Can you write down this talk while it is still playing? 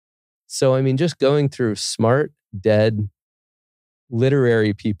So, I mean, just going through smart, dead,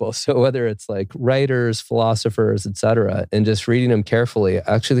 literary people. So whether it's like writers, philosophers, etc., and just reading them carefully,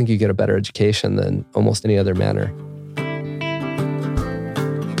 I actually think you get a better education than almost any other manner.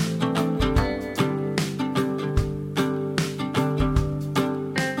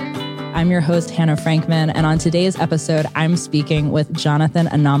 I'm your host, Hannah Frankman, and on today's episode, I'm speaking with Jonathan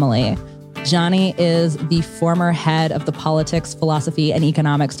Anomaly. Jonny is the former head of the Politics, Philosophy, and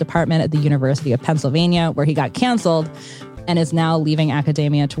Economics Department at the University of Pennsylvania, where he got canceled and is now leaving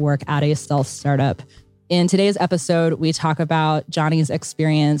academia to work at a stealth startup. In today's episode, we talk about Jonny's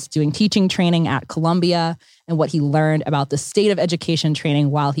experience doing teaching training at Columbia and what he learned about the state of education training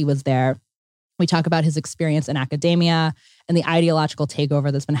while he was there. We talk about his experience in academia and the ideological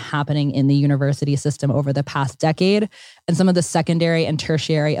takeover that's been happening in the university system over the past decade, and some of the secondary and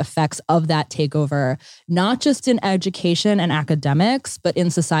tertiary effects of that takeover, not just in education and academics, but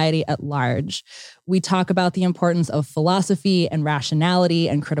in society at large. We talk about the importance of philosophy and rationality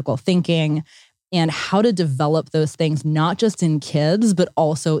and critical thinking, and how to develop those things, not just in kids, but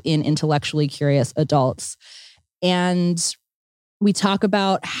also in intellectually curious adults. And we talk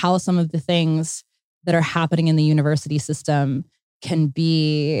about how some of the things that are happening in the university system can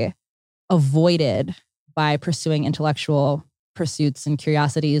be avoided by pursuing intellectual pursuits and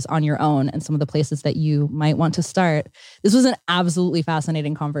curiosities on your own, and some of the places that you might want to start. This was an absolutely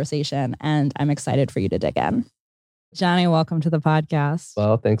fascinating conversation, and I'm excited for you to dig in. Jonny, welcome to the podcast.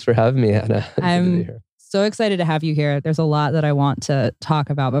 Well, thanks for having me, Anna. I'm so excited to have you here. There's a lot that I want to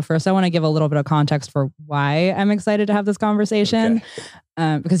talk about, but first I want to give a little bit of context for why I'm excited to have this conversation,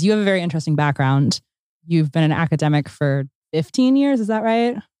 because you have a very interesting background. You've been an academic for 15 years, is that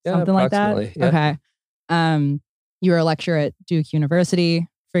right? Yeah, something like that? Yeah. Okay. You were a lecturer at Duke University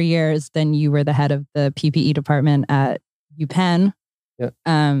for years. Then you were the head of the PPE department at UPenn,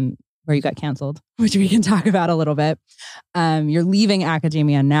 where you got canceled, which we can talk about a little bit. You're leaving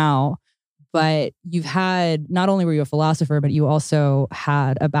academia now, but you've had, not only were you a philosopher, but you also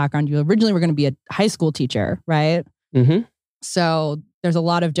had a background. You originally were going to be a high school teacher, right? Mm-hmm. So there's a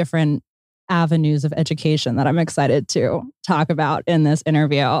lot of different avenues of education that I'm excited to talk about in this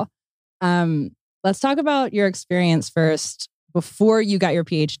interview. Let's talk about your experience first. Before you got your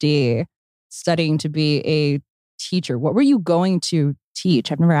PhD, studying to be a teacher, what were you going to teach?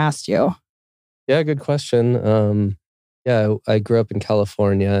 I've never asked you. Yeah, good question. I grew up in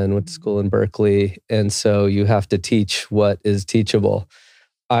California and went to school in Berkeley. And so you have to teach what is teachable.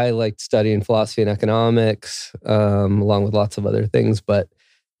 I liked studying philosophy and economics, along with lots of other things, but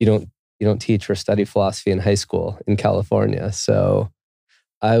you don't teach or study philosophy in high school in California. So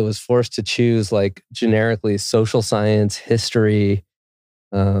I was forced to choose like generically social science, history,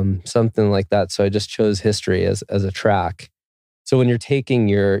 something like that. So I just chose history as a track. So when you're taking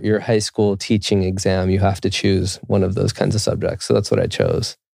your high school teaching exam, you have to choose one of those kinds of subjects. So that's what I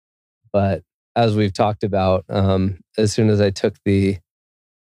chose. But as we've talked about, as soon as I took the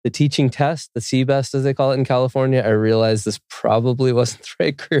teaching test, the CBEST as they call it in California, I realized this probably wasn't the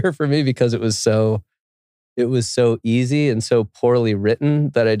right career for me because it was so easy and so poorly written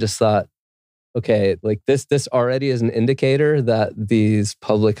that I just thought, okay, like this already is an indicator that these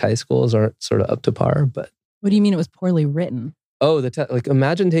public high schools aren't sort of up to par. But what do you mean it was poorly written? Oh, like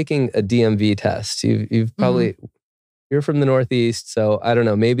imagine taking a DMV test. You've probably you're from the Northeast, so I don't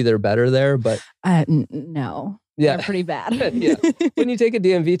know. Maybe they're better there, but no, they're pretty bad. Yeah, when you take a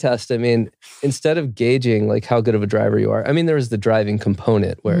DMV test, I mean, instead of gauging like how good of a driver you are, I mean, there's the driving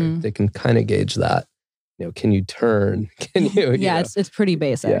component where they can kind of gauge that. You know, can you turn? Can you? Yeah, it's pretty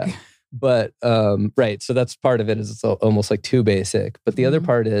basic. Yeah. But right, so that's part of it. Is it's almost like too basic. But the other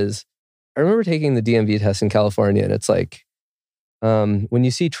part is, I remember taking the DMV test in California, and it's like, when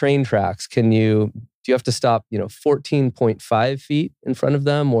you see train tracks, do you have to stop, 14.5 feet in front of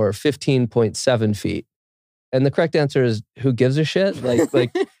them or 15.7 feet? And the correct answer is, who gives a shit?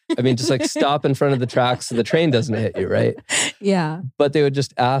 Like, I mean, just like stop in front of the tracks so the train doesn't hit you, right? Yeah. But they would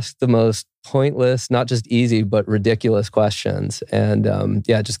just ask the most pointless, not just easy, but ridiculous questions. And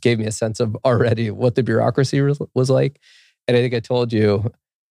it just gave me a sense of already what the bureaucracy was like. And I think I told you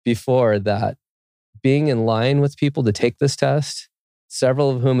before that being in line with people to take this test, several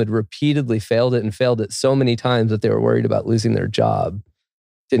of whom had repeatedly failed it and failed it so many times that they were worried about losing their job,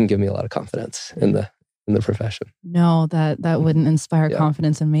 didn't give me a lot of confidence in the profession. No, that wouldn't inspire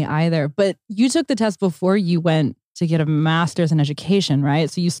confidence in me either. But you took the test before you went to get a master's in education, right?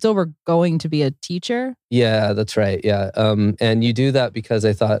 So you still were going to be a teacher? Yeah, that's right. Yeah. And you do that because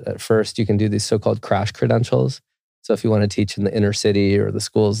I thought at first you can do these so-called crash credentials. So if you want to teach in the inner city or the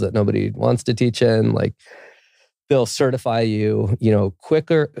schools that nobody wants to teach in, like they'll certify you,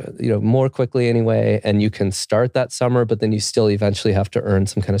 quicker, more quickly anyway, and you can start that summer, but then you still eventually have to earn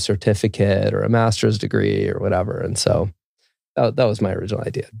some kind of certificate or a master's degree or whatever. And so that was my original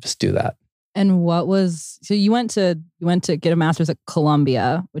idea. Just do that. And so you went to get a master's at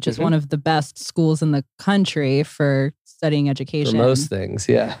Columbia, which is one of the best schools in the country for studying education. For most things,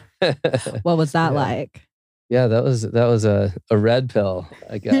 yeah. What was that like? Yeah, that was a red pill,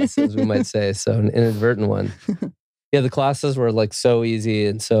 I guess, as we might say. So an inadvertent one. Yeah, the classes were like so easy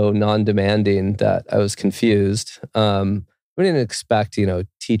and so non-demanding that I was confused. We didn't expect,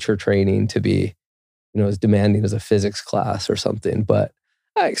 teacher training to be, as demanding as a physics class or something. But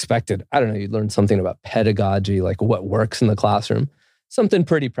I expected, I don't know, you'd learn something about pedagogy, like what works in the classroom, something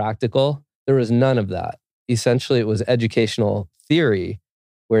pretty practical. There was none of that. Essentially, it was educational theory,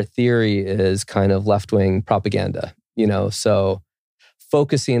 where theory is kind of left-wing propaganda, so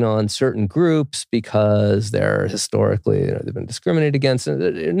focusing on certain groups because they're historically, they've been discriminated against.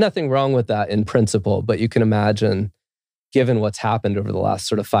 Nothing wrong with that in principle, but you can imagine, given what's happened over the last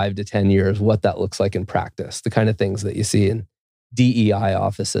sort of 5 to 10 years, what that looks like in practice, the kind of things that you see in DEI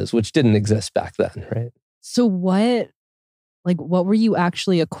offices, which didn't exist back then, right? So what were you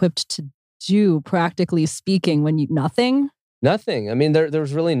actually equipped to do, practically speaking, when nothing? Nothing. I mean, there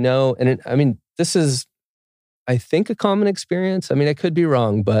was really no, this is, I think, a common experience. I mean, I could be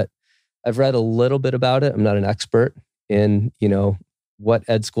wrong, but I've read a little bit about it. I'm not an expert in, what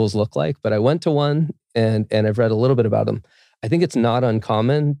ed schools look like, but I went to one and I've read a little bit about them. I think it's not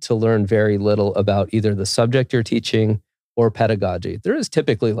uncommon to learn very little about either the subject you're teaching or pedagogy. There is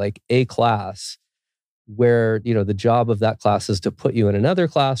typically like a class where, the job of that class is to put you in another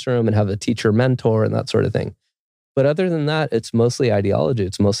classroom and have a teacher mentor and that sort of thing. But other than that, it's mostly ideology.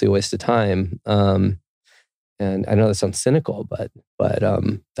 It's mostly a waste of time. And I know that sounds cynical, but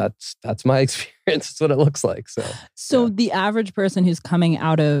that's my experience. It's what it looks like. So The average person who's coming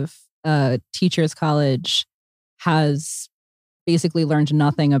out of teachers college has basically learned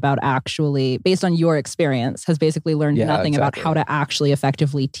nothing about based on your experience, has basically learned nothing about how to actually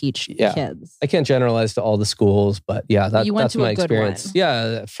effectively teach kids. I can't generalize to all the schools, but that's my experience. One.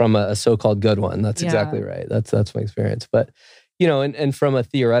 Yeah, from a so-called good one. That's exactly right. That's my experience. But, and from a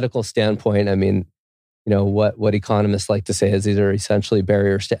theoretical standpoint, I mean, what economists like to say is these are essentially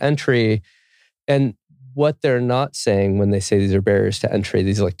barriers to entry. And what they're not saying when they say these are barriers to entry,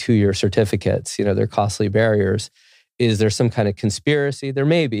 these are like 2-year certificates, they're costly barriers. Is there some kind of conspiracy? There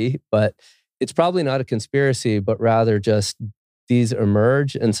may be, but it's probably not a conspiracy, but rather just these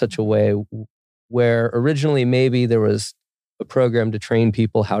emerge in such a way where originally maybe there was a program to train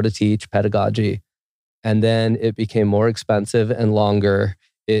people how to teach pedagogy, and then it became more expensive and longer.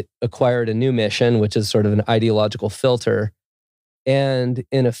 It acquired a new mission, which is sort of an ideological filter. And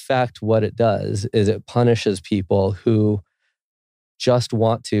in effect, what it does is it punishes people who just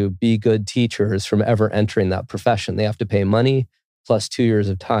want to be good teachers from ever entering that profession. They have to pay money plus 2 years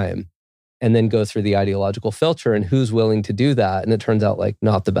of time and then go through the ideological filter, and who's willing to do that. And it turns out like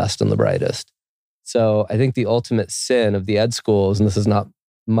not the best and the brightest. So I think the ultimate sin of the ed schools, and this is not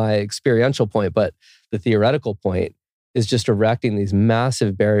my experiential point, but the theoretical point, is just erecting these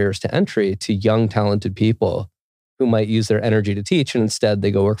massive barriers to entry to young, talented people who might use their energy to teach, and instead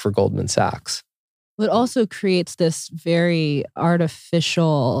they go work for Goldman Sachs. It also creates this very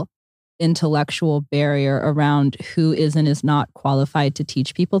artificial intellectual barrier around who is and is not qualified to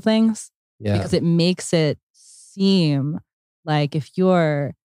teach people things. Yeah. Because it makes it seem like if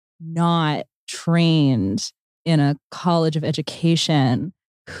you're not trained in a college of education,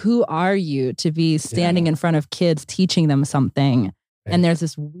 who are you to be standing in front of kids teaching them something? Right. And there's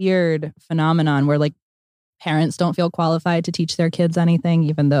this weird phenomenon where like parents don't feel qualified to teach their kids anything,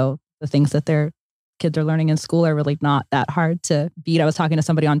 even though the things that their kids are learning in school are really not that hard to beat. I was talking to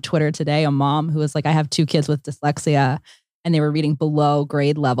somebody on Twitter today, a mom who was like, I have 2 kids with dyslexia, and they were reading below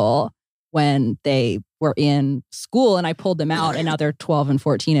grade level when they were in school. And I pulled them out, and now they're 12 and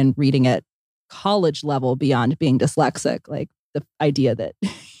 14 and reading at college level beyond being dyslexic. Like the idea that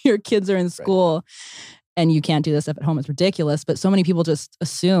your kids are in school and you can't do this stuff at home is ridiculous. But so many people just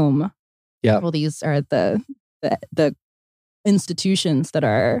assume, well, these are the institutions that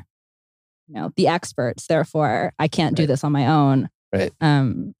are, the experts. Therefore, I can't do this on my own. Right.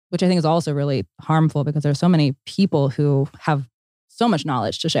 Which I think is also really harmful because there's so many people who have so much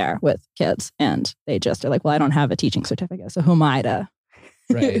knowledge to share with kids, and they just are like, well, I don't have a teaching certificate, so who am I to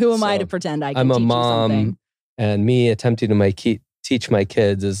who am I to pretend I can teach you something? I'm a mom, and me attempting to teach my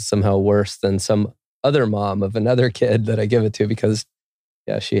kids is somehow worse than some other mom of another kid that I give it to because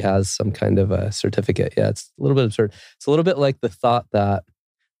she has some kind of a certificate. Yeah, it's a little bit absurd. It's a little bit like the thought that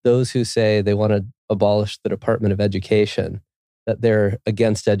those who say they want to abolish the Department of Education, that they're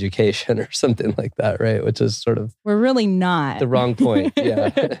against education or something like that, right? Which is sort of We're really not. the wrong point.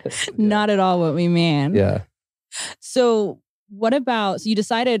 Yeah. Not at all what we mean. Yeah. So so you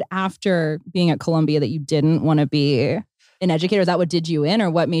decided after being at Columbia that you didn't want to be an educator? Is that what did you in, or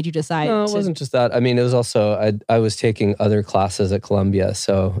what made you decide? No, it wasn't just that. I mean, it was also, I was taking other classes at Columbia.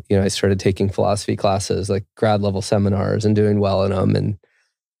 So, I started taking philosophy classes, like grad level seminars, and doing well in them, and,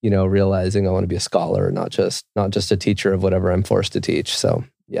 realizing I want to be a scholar, not just a teacher of whatever I'm forced to teach. So,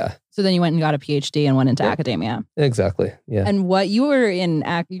 yeah. So then you went and got a PhD and went into academia. Exactly. Yeah. And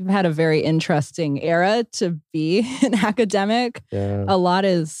you've had a very interesting era to be an academic. Yeah. A lot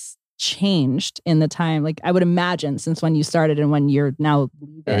has changed in the time. Like I would imagine since when you started and when you're now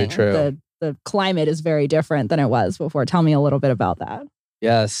leaving, Very true. The climate is very different than it was before. Tell me a little bit about that.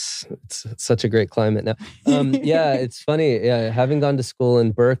 Yes, it's such a great climate now. Yeah, it's funny. Yeah, having gone to school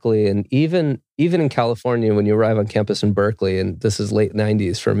in Berkeley, and even in California, when you arrive on campus in Berkeley, and this is late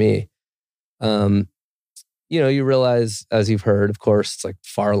 '90s for me, you realize, as you've heard, of course, it's like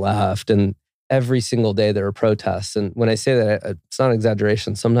far left, and every single day there are protests. And when I say that, it's not an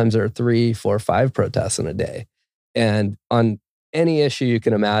exaggeration. Sometimes there are 3, 4, 5 protests in a day, and on any issue you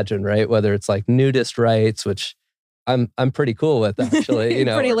can imagine, right? Whether it's like nudist rights, which I'm pretty cool with, actually,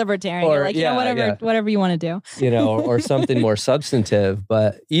 pretty libertarian. You're like, whatever you want to do, or something more substantive.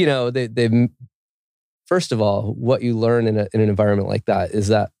 But they first of all, what you learn in an environment like that is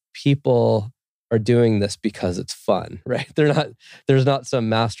that people are doing this because it's fun, right? There's not some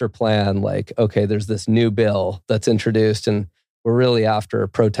master plan like, okay, there's this new bill that's introduced and we're really after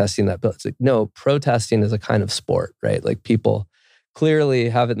protesting that bill. It's like, no, protesting is a kind of sport, right? Like people clearly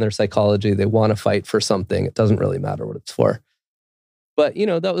have it in their psychology. They want to fight for something. It doesn't really matter what it's for. But,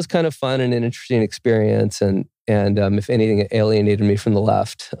 that was kind of fun and an interesting experience. And if anything, it alienated me from the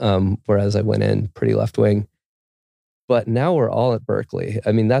left, whereas I went in pretty left wing. But now we're all at Berkeley.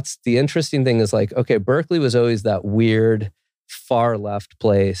 I mean, that's the interesting thing is like, okay, Berkeley was always that weird far left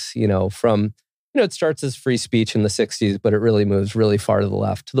place, from, it starts as free speech in the 60s, but it really moves really far to the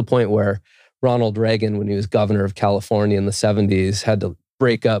left to the point where Ronald Reagan, when he was governor of California in the 70s, had to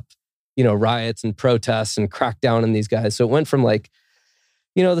break up, riots and protests and crack down on these guys. So it went from like,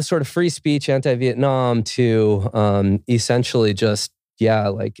 the sort of free speech, anti-Vietnam to essentially just,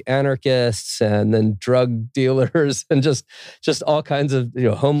 like anarchists and then drug dealers and just all kinds of,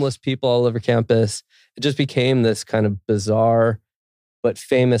 homeless people all over campus. It just became this kind of bizarre, but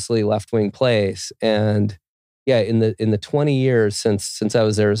famously left-wing place. And yeah, in the 20 years since I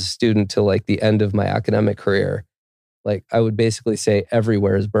was there as a student to like the end of my academic career, like I would basically say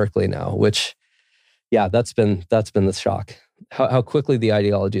everywhere is Berkeley now, which, yeah, that's been the shock. How quickly the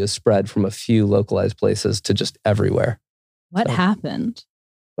ideology has spread from a few localized places to just everywhere. What happened?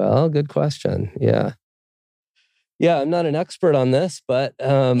 Well, good question. Yeah. Yeah, I'm not an expert on this, but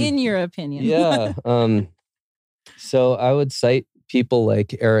in your opinion. Yeah. So I would cite people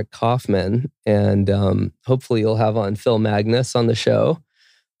like Eric Kaufman, and hopefully you'll have on Phil Magnus on the show.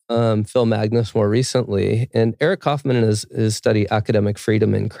 Phil Magnus more recently. And Eric Kaufman in his study, Academic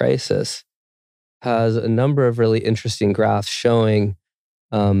Freedom in Crisis, has a number of really interesting graphs showing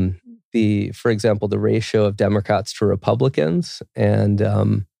for example, the ratio of Democrats to Republicans and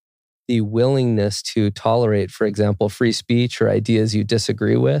the willingness to tolerate, for example, free speech or ideas you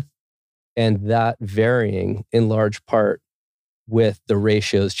disagree with, and that varying in large part with the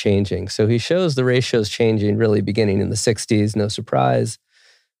ratios changing. So he shows the ratios changing really beginning in the 60s, no surprise.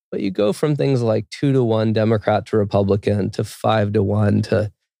 But you go from things like 2-to-1 Democrat to Republican to 5-to-1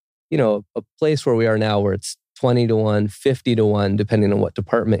 to, a place where we are now where it's 20-to-1, 50-to-1, depending on what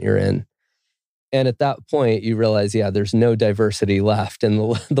department you're in. And at that point, you realize, there's no diversity left.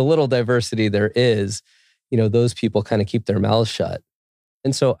 And the little diversity there is, those people kind of keep their mouths shut.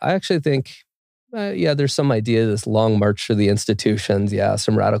 And so I actually think, there's some idea this long march through the institutions. Yeah,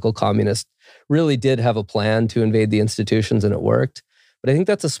 some radical communists really did have a plan to invade the institutions and it worked. But I think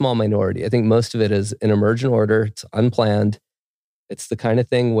that's a small minority. I think most of it is an emergent order. It's unplanned. It's the kind of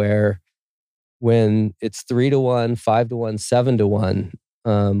thing where when it's 3-to-1, 5-to-1,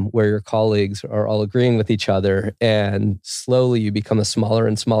 7-to-1, where your colleagues are all agreeing with each other and slowly you become a smaller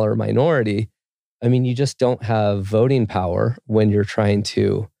and smaller minority. I mean, you just don't have voting power when you're trying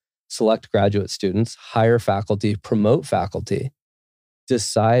to select graduate students, hire faculty, promote faculty,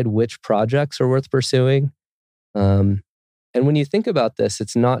 decide which projects are worth pursuing. And when you think about this,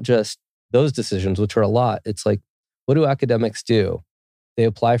 it's not just those decisions, which are a lot. It's like, what do academics do? They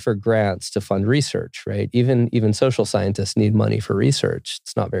apply for grants to fund research, right? Even social scientists need money for research.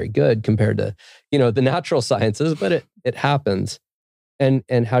 It's not very good compared to, the natural sciences, but it happens.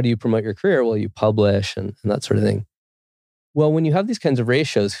 And how do you promote your career? Well, you publish and that sort of thing. Well, when you have these kinds of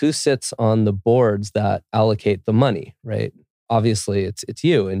ratios, who sits on the boards that allocate the money, right? Obviously, it's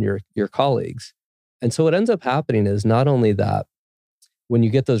you and your colleagues. And so what ends up happening is not only that when you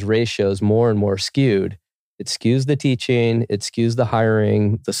get those ratios more and more skewed, it skews the teaching, it skews the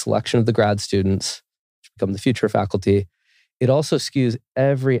hiring, the selection of the grad students, which become the future faculty. It also skews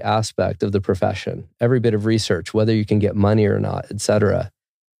every aspect of the profession, every bit of research, whether you can get money or not, et cetera.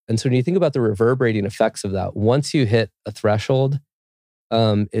 And so when you think about the reverberating effects of that, once you hit a threshold,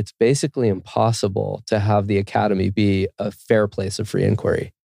 it's basically impossible to have the academy be a fair place of free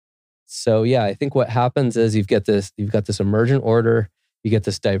inquiry. So yeah, I think what happens is you've got this emergent order, you get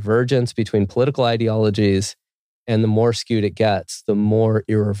this divergence between political ideologies, and the more skewed it gets, the more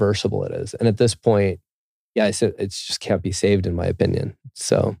irreversible it is. And at this point, yeah, I said it just can't be saved, in my opinion.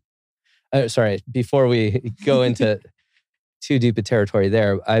 So, sorry, before we go into too deep a territory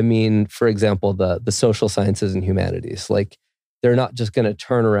there, I mean, for example, the social sciences and humanities, like they're not just going to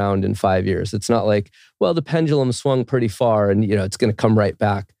turn around in 5 years. It's not like, well, the pendulum swung pretty far and it's going to come right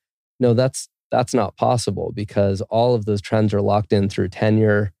back. No, that's not possible because all of those trends are locked in through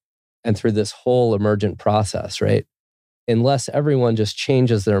tenure and through this whole emergent process, right? Unless everyone just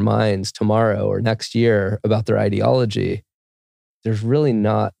changes their minds tomorrow or next year about their ideology, there's really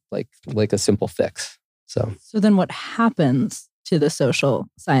not like a simple fix. So then what happens to the social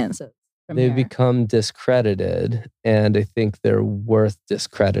sciences from they here? become discredited, and I think they're worth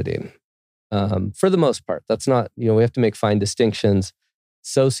discrediting for the most part. That's not, we have to make fine distinctions.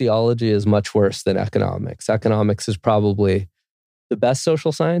 Sociology is much worse than economics. Economics is probably the best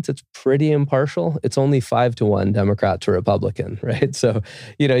social science. It's pretty impartial. It's only 5-1 Democrat to Republican, right? So,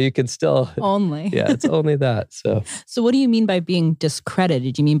 you can still... Only. Yeah, it's only that. So what do you mean by being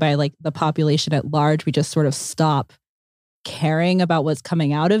discredited? Do you mean by like the population at large, we just sort of stop caring about what's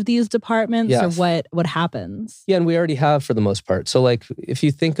coming out of these departments? Yes. Or what happens? Yeah, and we already have for the most part. So like if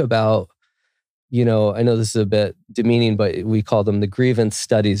you think about, I know this is a bit demeaning, but we call them the grievance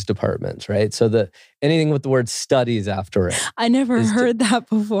studies departments, right? So anything with the word studies after it. I never heard that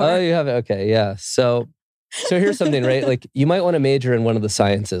before. Oh, you haven't? Okay, yeah. So here's something, right? Like you might want to major in one of the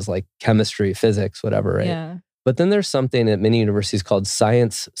sciences like chemistry, physics, whatever, right? Yeah. But then there's something at many universities called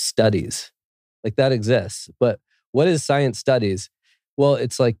science studies. Like that exists. But what is science studies? Well,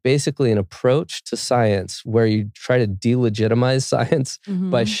 it's like basically an approach to science where you try to delegitimize science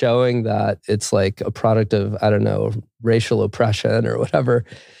by showing that it's like a product of, I don't know, racial oppression or whatever.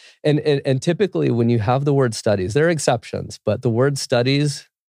 And typically when you have the word studies, there are exceptions, but the word studies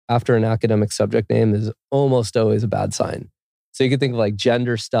after an academic subject name is almost always a bad sign. So you could think of like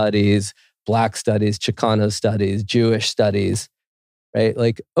gender studies, Black studies, Chicano studies, Jewish studies, right?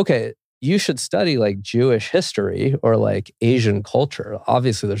 Like, okay, you should study like Jewish history or like Asian culture.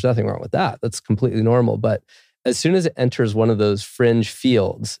 Obviously, there's nothing wrong with that. That's completely normal. But as soon as it enters one of those fringe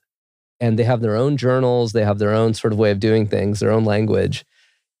fields and they have their own journals, they have their own sort of way of doing things, their own language,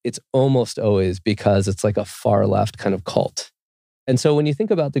 it's almost always because it's like a far left kind of cult. And so when you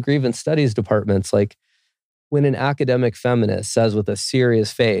think about the grievance studies departments, like when an academic feminist says with a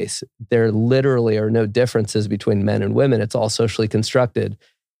serious face, there literally are no differences between men and women, it's all socially constructed,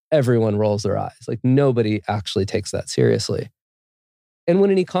 everyone rolls their eyes. Like nobody actually takes that seriously. And when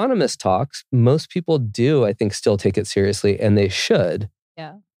an economist talks, most people do, I think, still take it seriously, and they should,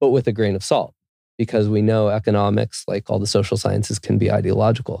 but with a grain of salt, because we know economics, like all the social sciences, can be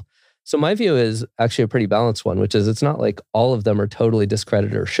ideological. So my view is actually a pretty balanced one, which is it's not like all of them are totally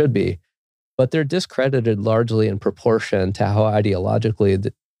discredited or should be, but they're discredited largely in proportion to how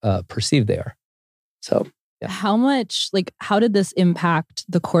ideologically perceived they are. So yeah. How did this impact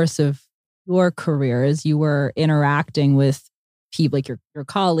the course of your career as you were interacting with people like your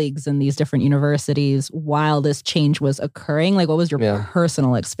colleagues in these different universities while this change was occurring? Like what was your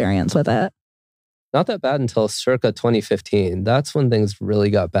personal experience with it? Not that bad until circa 2015. That's when things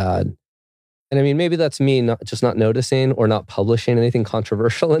really got bad. And I mean, maybe that's me not noticing or not publishing anything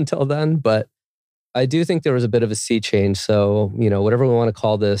controversial until then, but I do think there was a bit of a sea change. So, whatever we want to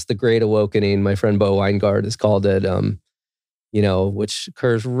call this, the Great Awakening, my friend Bo Weingart has called it, which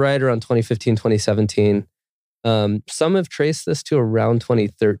occurs right around 2015, 2017. Some have traced this to around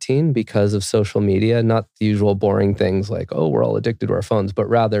 2013 because of social media, not the usual boring things like, oh, we're all addicted to our phones, but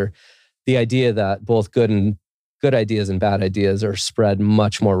rather the idea that both good ideas and bad ideas are spread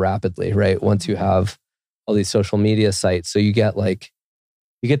much more rapidly, right? Once you have all these social media sites. So you get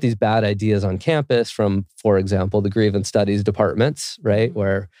these bad ideas on campus from, for example, the grievance studies departments, right?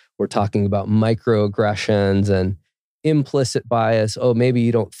 Where we're talking about microaggressions and implicit bias. Oh, maybe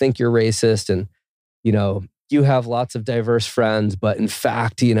you don't think you're racist. And, you have lots of diverse friends, but in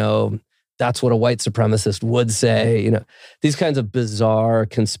fact, that's what a white supremacist would say. These kinds of bizarre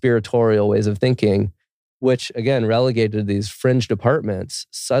conspiratorial ways of thinking, which again relegated these fringe departments.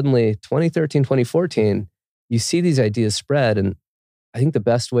 Suddenly, 2013, 2014, you see these ideas spread. And I think the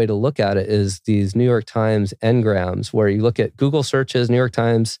best way to look at it is these New York Times engrams, where you look at Google searches, New York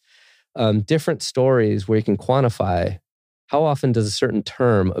Times, different stories where you can quantify how often does a certain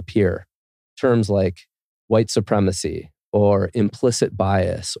term appear. Terms like white supremacy or implicit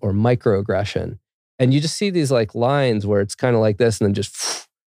bias or microaggression. And you just see these like lines where it's kind of like this and then just,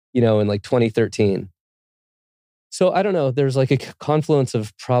 in like 2013. So I don't know, there's like a confluence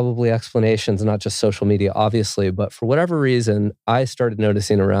of probably explanations, not just social media, obviously, but for whatever reason, I started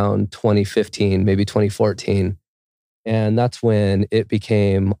noticing around 2015, maybe 2014. And that's when it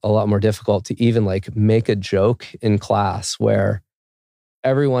became a lot more difficult to even like make a joke in class where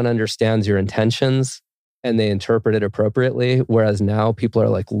everyone understands your intentions and they interpret it appropriately. Whereas now people are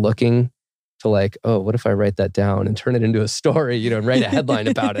like looking to like, oh, what if I write that down and turn it into a story, and write a headline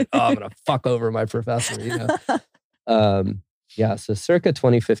about it. Oh, I'm going to fuck over my professor, Yeah, so circa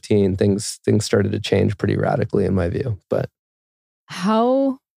 2015, things started to change pretty radically in my view. But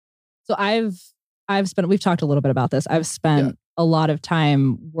we've talked a little bit about this. I've spent a lot of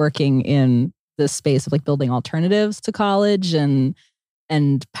time working in this space of like building alternatives to college and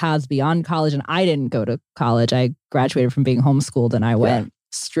paths beyond college. And I didn't go to college. I graduated from being homeschooled and I went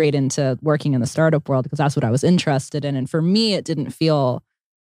straight into working in the startup world because that's what I was interested in. And for me, it didn't feel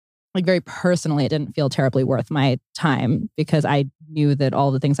like, very personally, it didn't feel terribly worth my time because I knew that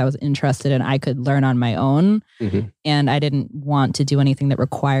all the things I was interested in, I could learn on my own. Mm-hmm. And I didn't want to do anything that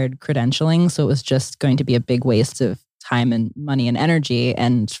required credentialing. So it was just going to be a big waste of time and money and energy.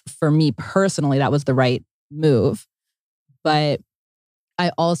 And for me personally, that was the right move. But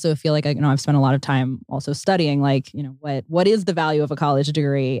I also feel like I've spent a lot of time also studying like, what is the value of a college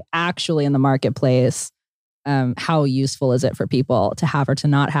degree actually in the marketplace? How useful is it for people to have or to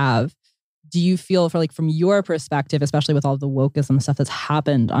not have? Do you feel from your perspective, especially with all the wokeism stuff that's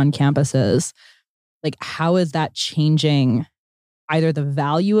happened on campuses, like how is that changing either the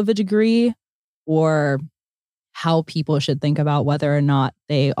value of a degree or how people should think about whether or not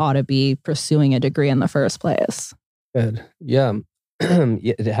they ought to be pursuing a degree in the first place? Good. Yeah.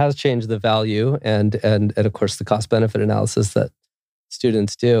 It has changed the value and of course the cost benefit analysis that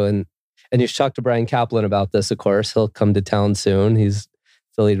students do. And you should talk to Brian Kaplan about this, of course. He'll come to town soon. He's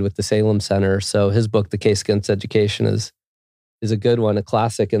affiliated with the Salem Center. So his book, The Case Against Education, is a good one, a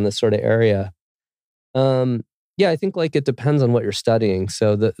classic in this sort of area. I think like it depends on what you're studying.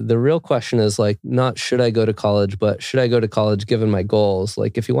 So the real question is like not should I go to college, but should I go to college given my goals?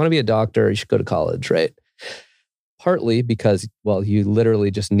 Like if you want to be a doctor, you should go to college, right? Partly because, you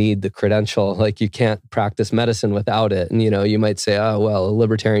literally just need the credential. Like you can't practice medicine without it. And, you might say, oh, well, a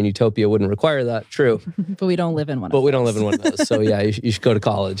libertarian utopia wouldn't require that. True. But we don't live in one of those. But we don't live in one of those. So yeah, you should go to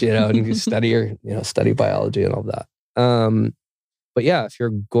college, and you study biology and all that. But yeah, if you're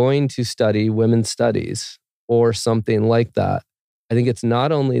going to study women's studies or something like that, I think it's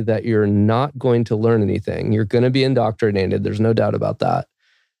not only that you're not going to learn anything, you're going to be indoctrinated. There's no doubt about that.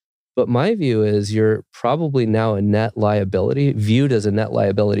 But my view is you're probably now viewed as a net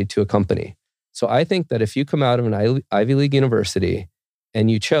liability to a company. So I think that if you come out of an Ivy League university and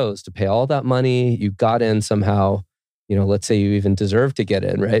you chose to pay all that money, you got in somehow, let's say you even deserve to get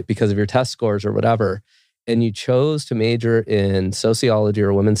in, right? Because of your test scores or whatever, and you chose to major in sociology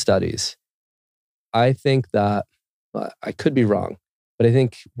or women's studies, I think that, I could be wrong, but I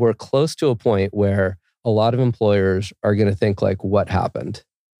think we're close to a point where a lot of employers are going to think like, what happened?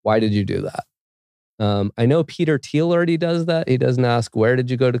 Why did you do that? I know Peter Thiel already does that. He doesn't ask, where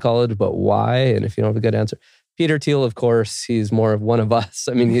did you go to college, but why? And if you don't have a good answer. Peter Thiel, of course, he's more of one of us.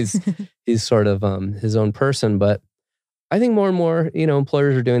 I mean, he's sort of his own person. But I think more and more,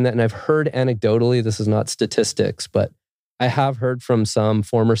 employers are doing that. And I've heard anecdotally, this is not statistics, but I have heard from some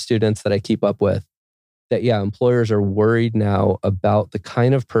former students that I keep up with that, employers are worried now about the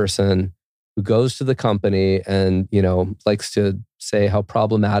kind of person who goes to the company and, likes to say how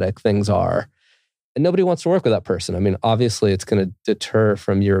problematic things are. And nobody wants to work with that person. I mean, obviously, it's going to deter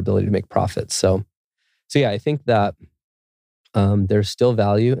from your ability to make profits. So I think that there's still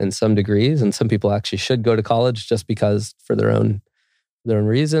value in some degrees, and some people actually should go to college just because for their own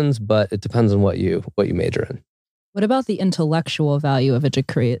reasons. But it depends on what you major in. What about the intellectual value of a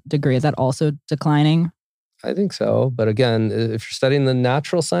degree? Is that also declining? I think so. But again, if you're studying the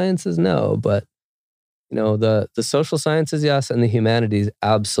natural sciences, no. But the social sciences, yes, and the humanities,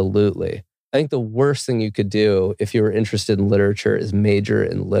 absolutely. I think the worst thing you could do if you were interested in literature is major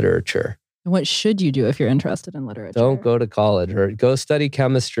in literature. And what should you do if you're interested in literature? Don't go to college, or go study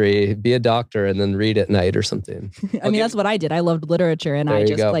chemistry, be a doctor, and then read at night or something. I mean, that's what I did. I loved literature, and I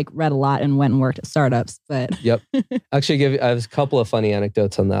just read a lot and went and worked at startups. But yep. Actually, I have a couple of funny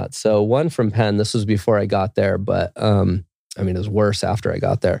anecdotes on that. So one from Penn. This was before I got there, but it was worse after I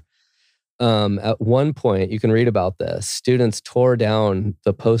got there. At one point, you can read about this. Students tore down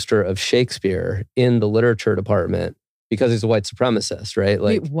the poster of Shakespeare in the literature department because he's a white supremacist, right?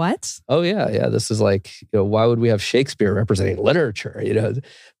 Like, wait, what? Oh yeah. This is like, why would we have Shakespeare representing literature?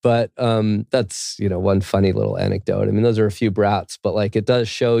 But that's one funny little anecdote. I mean, those are a few brats, but like it does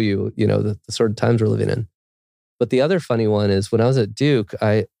show you, the sort of times we're living in. But the other funny one is when I was at Duke,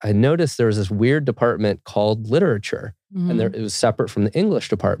 I noticed there was this weird department called literature, and it was separate from the English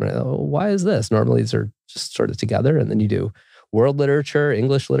department. Why is this? Normally these are just sort of together, and then you do world literature,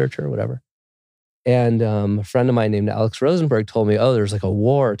 English literature, whatever. And a friend of mine named Alex Rosenberg told me, there's like a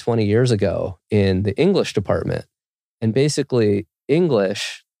war 20 years ago in the English department. And basically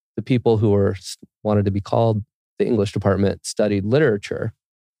English, the people who wanted to be called the English department studied literature,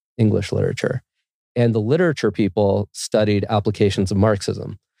 English literature. And the literature people studied applications of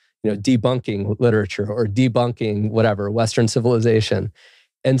Marxism, debunking literature or debunking whatever, Western civilization.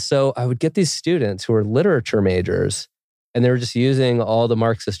 And so I would get these students who were literature majors, and they were just using all the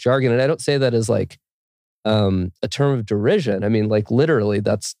Marxist jargon. And I don't say that as like a term of derision. I mean, like literally,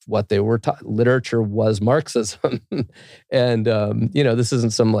 that's what they were taught. Literature was Marxism. And, this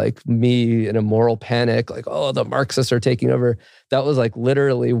isn't some like me in a moral panic, like, the Marxists are taking over. That was like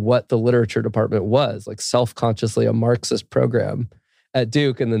literally what the literature department was, like self-consciously a Marxist program at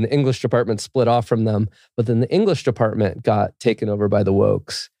Duke. And then the English department split off from them. But then the English department got taken over by the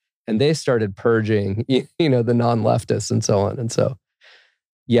wokes. And they started purging, the non-leftists and so on. And so,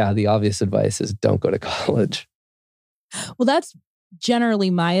 yeah, the obvious advice is don't go to college. Well, that's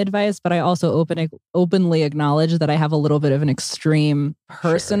generally my advice, but I also openly acknowledge that I have a little bit of an extreme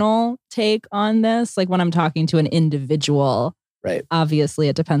personal take on this. Like when I'm talking to an individual, right? Obviously,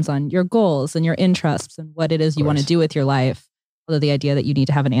 it depends on your goals and your interests and what it is you want to do with your life. Although the idea that you need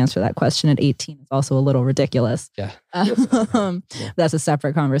to have an answer to that question at 18 is also a little ridiculous. Yeah. That's a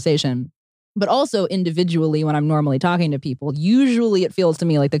separate conversation. But also individually, when I'm normally talking to people, usually it feels to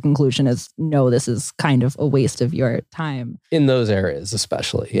me like the conclusion is, no, this is kind of a waste of your time. In those areas,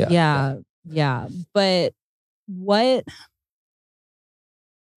 especially. Yeah. But what,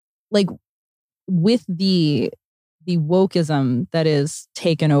 like with the wokeism that is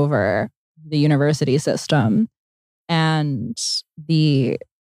taken over the university system, and the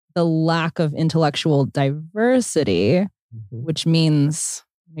lack of intellectual diversity, which means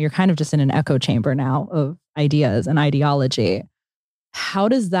you're kind of just in an echo chamber now of ideas and ideology. How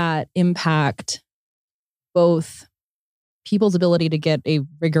does that impact both people's ability to get a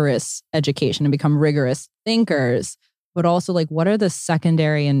rigorous education and become rigorous thinkers, but also like what are the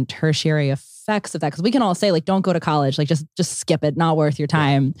secondary and tertiary effects of that? Because we can all say like, don't go to college, like just skip it, not worth your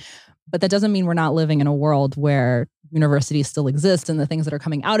time. Yeah. But that doesn't mean we're not living in a world where universities still exist and the things that are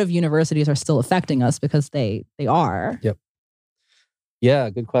coming out of universities are still affecting us because they are. Yep. Yeah,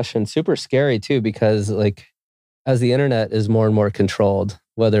 good question. Super scary too, because like as the internet is more and more controlled,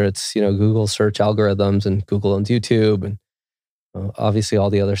 whether it's, Google search algorithms and Google owns YouTube and obviously all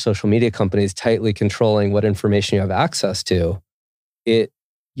the other social media companies tightly controlling what information you have access to.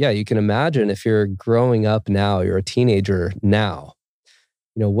 You can imagine if you're growing up now, you're a teenager now,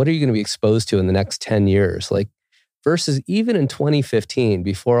 what are you going to be exposed to in the next 10 years? Like versus even in 2015,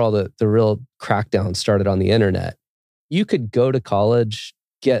 before all the real crackdown started on the internet, you could go to college,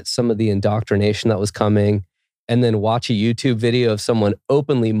 get some of the indoctrination that was coming, and then watch a YouTube video of someone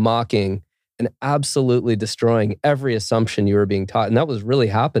openly mocking and absolutely destroying every assumption you were being taught. And that was really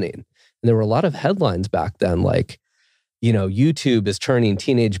happening. And there were a lot of headlines back then, like, YouTube is turning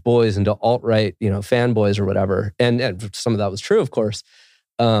teenage boys into alt-right, fanboys or whatever. And some of that was true, of course.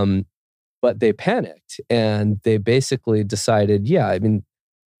 But they panicked and they basically decided,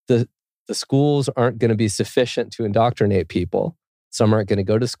 the schools aren't going to be sufficient to indoctrinate people. Some aren't going to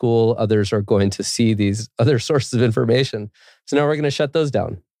go to school. Others are going to see these other sources of information. So now we're going to shut those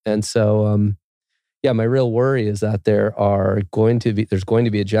down. And so, my real worry is that there's going to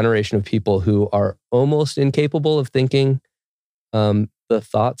be a generation of people who are almost incapable of thinking the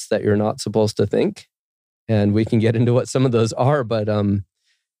thoughts that you're not supposed to think. And we can get into what some of those are, but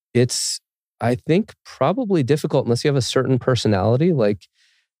it's, I think, probably difficult unless you have a certain personality, like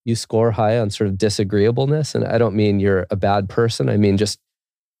you score high on sort of disagreeableness. And I don't mean you're a bad person. I mean just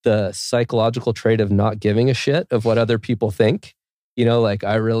the psychological trait of not giving a shit of what other people think. Like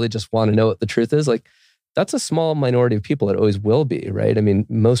I really just want to know what the truth is. Like that's a small minority of people. It always will be, right? I mean,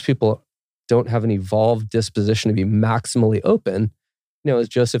 most people don't have an evolved disposition to be maximally open. As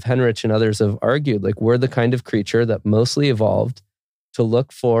Joseph Henrich and others have argued, like we're the kind of creature that mostly evolved to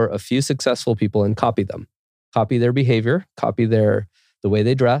look for a few successful people and copy them, copy their behavior, copy the way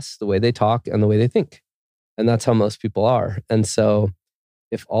they dress, the way they talk, and the way they think. And that's how most people are. And so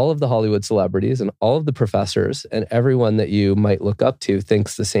if all of the Hollywood celebrities and all of the professors and everyone that you might look up to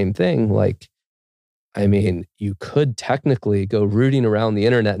thinks the same thing, like, I mean, you could technically go rooting around the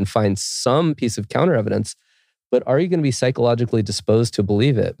internet and find some piece of counter evidence, but are you going to be psychologically disposed to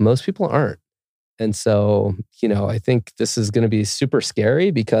believe it? Most people aren't. And so, I think this is going to be super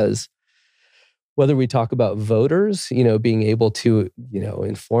scary because whether we talk about voters, being able to,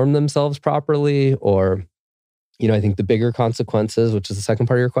 inform themselves properly, or, I think the bigger consequences, which is the second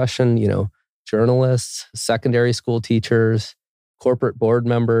part of your question, journalists, secondary school teachers, corporate board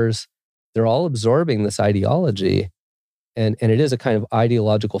members, they're all absorbing this ideology. And it is a kind of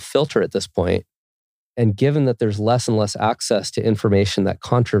ideological filter at this point. And given that there's less and less access to information that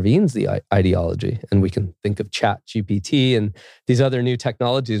contravenes the ideology, and we can think of Chat GPT and these other new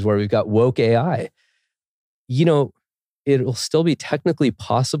technologies where we've got woke AI, it'll still be technically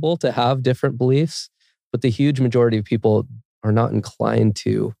possible to have different beliefs, but the huge majority of people are not inclined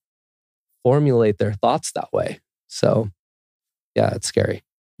to formulate their thoughts that way. So, yeah, it's scary.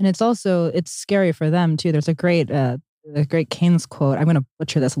 And it's scary for them too. There's a great Keynes quote. I'm going to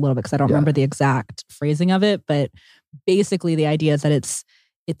butcher this a little bit because I don't remember the exact phrasing of it, but basically the idea is that it's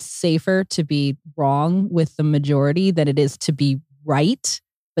safer to be wrong with the majority than it is to be right,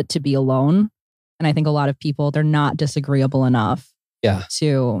 but to be alone. And I think a lot of people, they're not disagreeable enough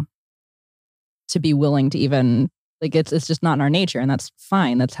to be willing to even, like, it's just not in our nature, and that's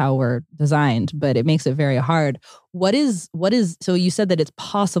fine. That's how we're designed, but it makes it very hard. So you said that it's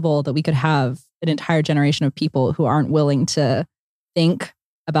possible that we could have an entire generation of people who aren't willing to think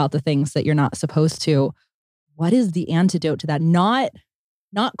about the things that you're not supposed to. What is the antidote to that? Not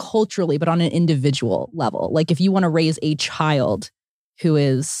culturally, but on an individual level. Like if you want to raise a child who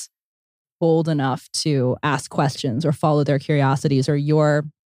is bold enough to ask questions or follow their curiosities, or you're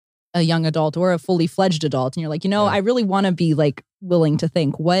a young adult or a fully fledged adult, and you're like, I really want to be like willing to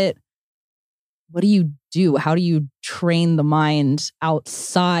think. What do you do? How do you train the mind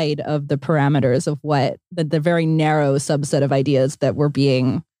outside of the parameters of what the very narrow subset of ideas that we're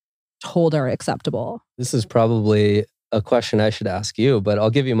being told are acceptable? This is probably a question I should ask you, but I'll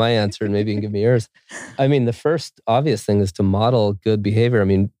give you my answer and maybe you can give me yours. I mean, the first obvious thing is to model good behavior. I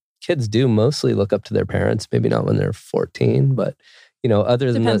mean, kids do mostly look up to their parents, maybe not when they're 14, but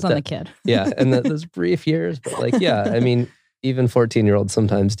other than depends on the kid. Yeah. And those brief years, but I mean, even 14-year-olds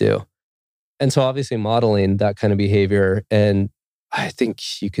sometimes do. And so obviously modeling that kind of behavior. And I think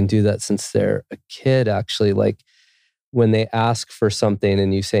you can do that since they're a kid, actually. Like when they ask for something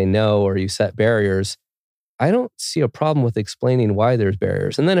and you say no, or you set barriers, I don't see a problem with explaining why there's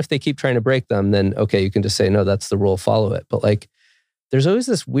barriers. And then if they keep trying to break them, then okay, you can just say, no, that's the rule, follow it. But there's always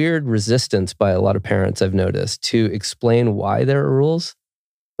this weird resistance by a lot of parents, I've noticed, to explain why there are rules.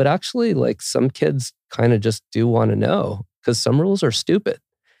 But actually, some kids kind of just do want to know, because some rules are stupid.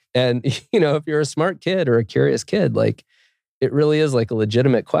 And, if you're a smart kid or a curious kid, it really is a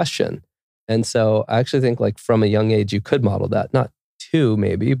legitimate question. And so I actually think from a young age, you could model that, not 2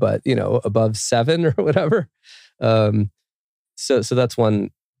 maybe, but, above 7 or whatever. So that's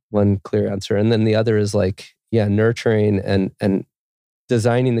one clear answer. And then the other is nurturing and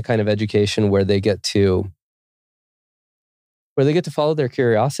designing the kind of education where they get to follow their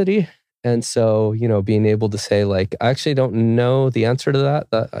curiosity. And so, being able to say I actually don't know the answer to that,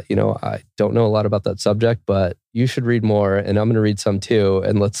 I don't know a lot about that subject, but you should read more and I'm going to read some too.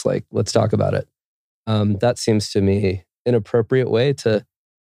 And let's talk about it. That seems to me an appropriate way to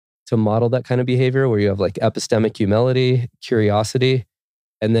model that kind of behavior where you have epistemic humility, curiosity,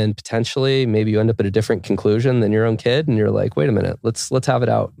 and then potentially maybe you end up at a different conclusion than your own kid. And you're like, wait a minute, let's have it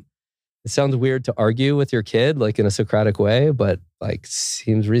out. It sounds weird to argue with your kid in a Socratic way, but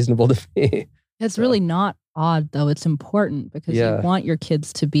seems reasonable to me. It's really not odd though. It's important because you want your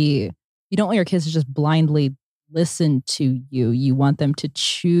kids to be, you don't want your kids to just blindly listen to you. You want them to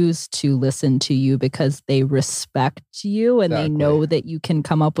choose to listen to you because they respect you and they know that you can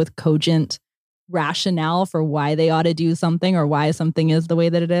come up with cogent rationale for why they ought to do something or why something is the way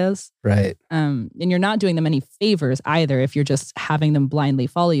that it is. Right. And you're not doing them any favors either if you're just having them blindly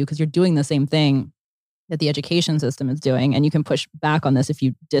follow you, because you're doing the same thing that the education system is doing. And you can push back on this if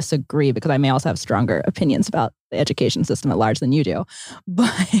you disagree, because I may also have stronger opinions about the education system at large than you do.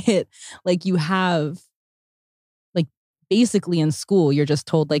 But you have basically in school, you're just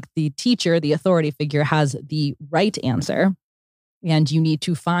told the teacher, the authority figure, has the right answer. and you need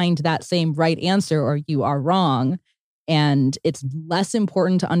to find that same right answer or you are wrong. And it's less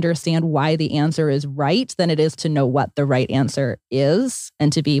important to understand why the answer is right than it is to know what the right answer is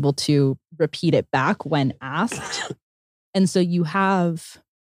and to be able to repeat it back when asked. And so you end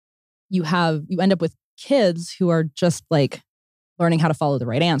up with kids who are just like learning how to follow the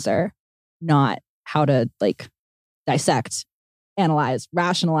right answer, not how to like dissect, analyze,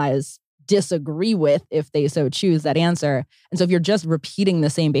 rationalize, disagree with, if they so choose, that answer. And so if you're just repeating the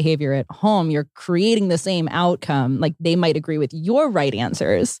same behavior at home, you're creating the same outcome. Like they might agree with your right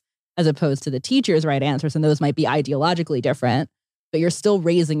answers as opposed to the teacher's right answers. And those might be ideologically different, but you're still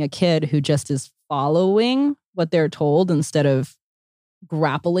raising a kid who just is following what they're told instead of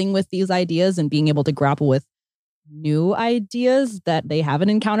grappling with these ideas and being able to grapple with new ideas that they haven't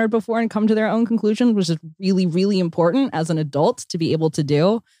encountered before and come to their own conclusions, which is really, really important as an adult to be able to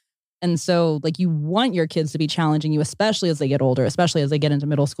do. And so like you want your kids to be challenging you, especially as they get older, especially as they get into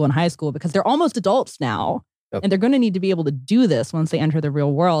middle school and high school, because they're almost adults now. Yep. And they're going to need to be able to do this once they enter the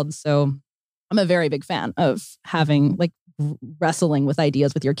real world. So I'm a very big fan of having like wrestling with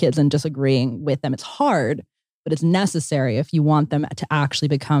ideas with your kids and disagreeing with them. It's hard, but it's necessary if you want them to actually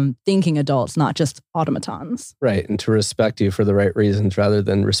become thinking adults, not just automatons. Right. And to respect you for the right reasons rather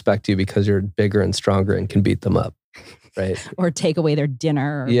than respect you because you're bigger and stronger and can beat them up. Right. Or take away their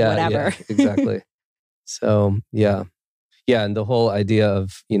dinner or whatever. Yeah, exactly. So, yeah. Yeah. And the whole idea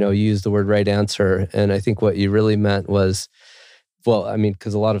of, you use the word right answer. And I think what you really meant was, well, I mean,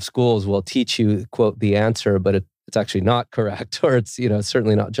 because a lot of schools will teach you, quote, the answer, but it's actually not correct, or it's,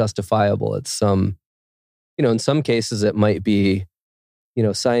 certainly not justifiable. It's some, in some cases it might be,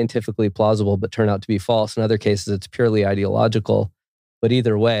 scientifically plausible, but turn out to be false. In other cases, it's purely ideological. But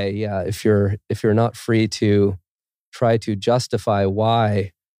either way, yeah, if you're not free to try to justify why,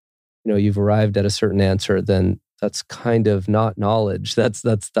 you've arrived at a certain answer, then that's kind of not knowledge. That's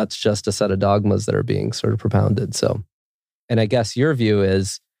just a set of dogmas that are being sort of propounded. So, and I guess your view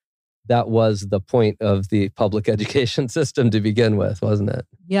is that was the point of the public education system to begin with, wasn't it?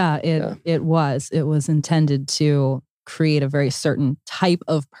 Yeah, it was. It was intended to create a very certain type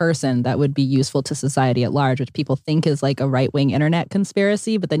of person that would be useful to society at large, which people think is like a right-wing internet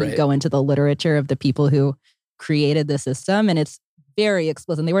conspiracy. But then you go into the literature of the people who created the system, and it's very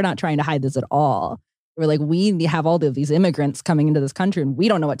explicit. And they were not trying to hide this at all. They were like, we have all of these immigrants coming into this country, and we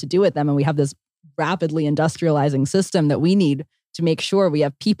don't know what to do with them. And we have this rapidly industrializing system that we need to make sure we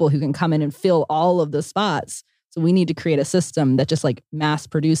have people who can come in and fill all of the spots. So we need to create a system that just like mass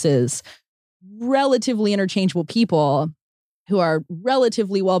produces relatively interchangeable people who are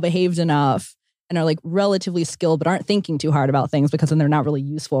relatively well behaved enough and are like relatively skilled, but aren't thinking too hard about things because then they're not really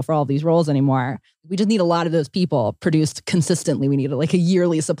useful for all these roles anymore. We just need a lot of those people produced consistently. We need like a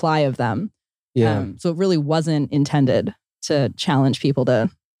yearly supply of them. Yeah. So it really wasn't intended to challenge people to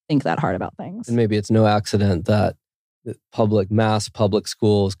think that hard about things. And maybe it's no accident that mass public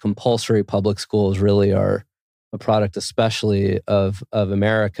schools, compulsory public schools really are a product especially of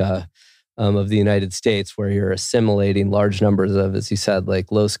America, of the United States, where you're assimilating large numbers of, as you said,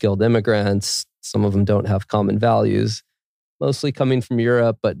 like low-skilled immigrants. Some of them don't have common values, mostly coming from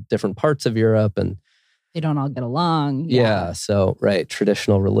Europe, but different parts of Europe. And they don't all get along. Yeah. So, right.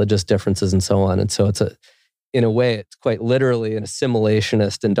 Traditional religious differences and so on. And so in a way, it's quite literally an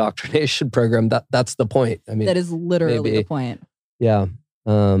assimilationist indoctrination program. That's the point. I mean, that is literally the point. Yeah.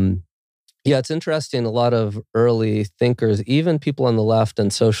 Yeah, it's interesting. A lot of early thinkers, even people on the left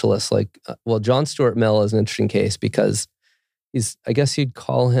and socialists, like, John Stuart Mill is an interesting case because I guess you'd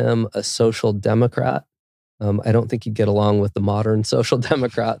call him a social democrat. I don't think he'd get along with the modern social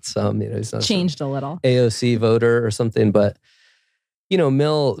democrats. He's not changed a little AOC voter or something. But,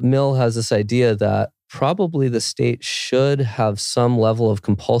 Mill has this idea that probably the state should have some level of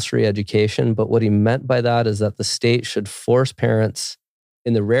compulsory education. But what he meant by that is that the state should force parents,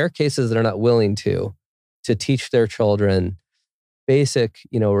 in the rare cases that are not willing to teach their children basic,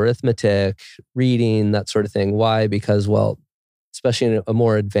 arithmetic, reading, that sort of thing. Why? Because, especially in a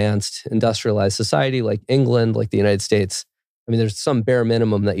more advanced industrialized society like England, like the United States, I mean, there's some bare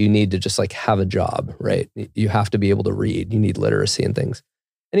minimum that you need to just like have a job, right? You have to be able to read. You need literacy and things.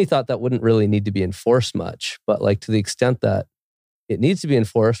 And he thought that wouldn't really need to be enforced much, but like to the extent that it needs to be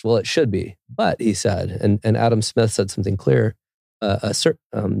enforced, well, it should be. But he said, and Adam Smith said something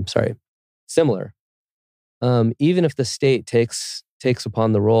similar. Even if the state takes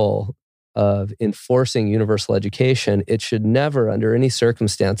upon the role of enforcing universal education, it should never, under any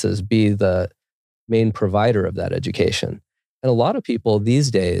circumstances, be the main provider of that education. And a lot of people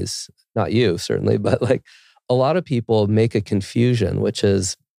these days, not you certainly, but like a lot of people make a confusion, which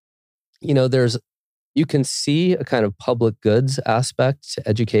is, there's you can see a kind of public goods aspect to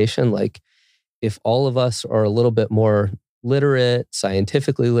education. Like if all of us are a little bit more literate,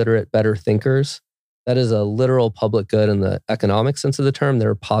 scientifically literate, better thinkers, that is a literal public good in the economic sense of the term. There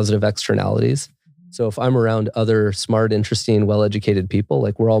are positive externalities. So if I'm around other smart, interesting, well-educated people,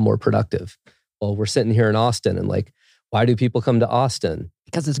 like we're all more productive. Well, we're sitting here in Austin and like, why do people come to Austin?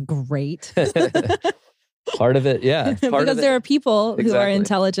 Because it's great. Part of it, yeah. Because there are people who are Exactly.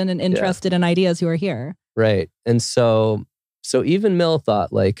 intelligent and interested in ideas who are here. Right. And so even Mill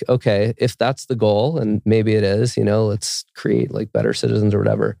thought like, okay, if that's the goal, and maybe it is, let's create like better citizens or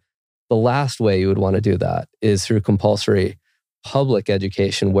whatever. The last way you would want to do that is through compulsory public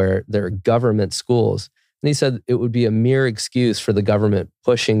education where there are government schools. And he said it would be a mere excuse for the government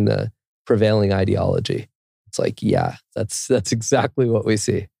pushing the prevailing ideology. It's like, yeah, that's exactly what we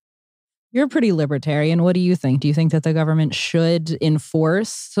see. You're pretty libertarian. What do you think? Do you think that the government should enforce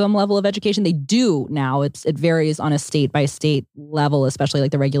some level of education? They do now. It varies on a state by state level, especially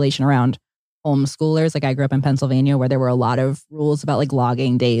like the regulation around homeschoolers. Like I grew up in Pennsylvania where there were a lot of rules about like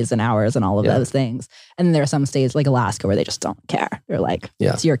logging days and hours and all of those things. And then there are some states like Alaska where they just don't care. They're like,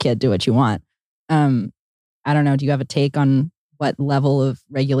 it's your kid, do what you want. I don't know. Do you have a take on what level of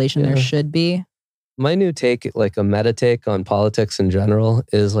regulation there should be? My new take, like a meta take on politics in general,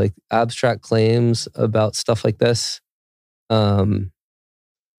 is like abstract claims about stuff like this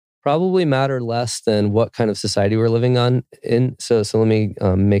probably matter less than what kind of society we're living in. So let me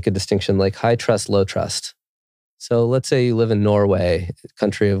make a distinction like high trust, low trust. So let's say you live in Norway, a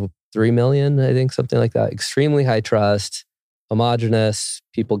country of 3 million, I think, something like that. Extremely high trust, homogenous,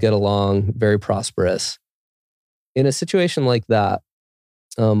 people get along, very prosperous. In a situation like that,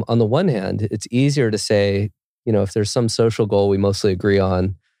 on the one hand, it's easier to say, if there's some social goal we mostly agree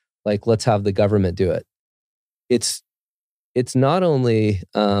on, like let's have the government do it. It's not only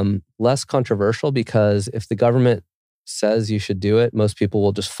less controversial because if the government says you should do it, most people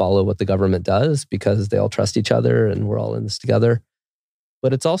will just follow what the government does because they all trust each other and we're all in this together.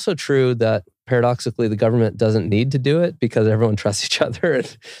 But it's also true that paradoxically, the government doesn't need to do it because everyone trusts each other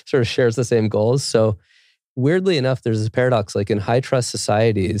and sort of shares the same goals. So weirdly enough, there's this paradox, like in high trust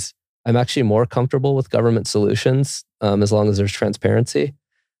societies, I'm actually more comfortable with government solutions as long as there's transparency.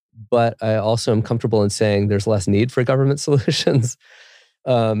 But I also am comfortable in saying there's less need for government solutions.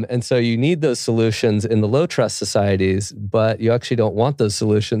 And so you need those solutions in the low trust societies, but you actually don't want those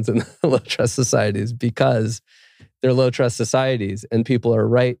solutions in the low trust societies because they're low trust societies. And people are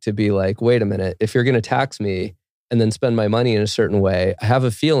right to be like, wait a minute, if you're going to tax me and then spend my money in a certain way, I have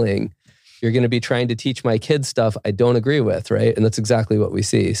a feeling you're going to be trying to teach my kids stuff I don't agree with, right? And that's exactly what we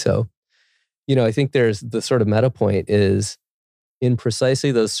see. So, I think there's the sort of meta point is in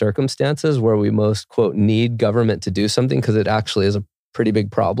precisely those circumstances where we most, quote, need government to do something because it actually is a pretty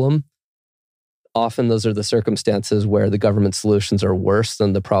big problem. Often those are the circumstances where the government solutions are worse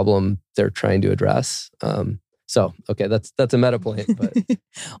than the problem they're trying to address. Okay, that's a meta point. But,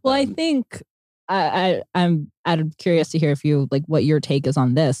 well, I think I'm curious to hear if you like what your take is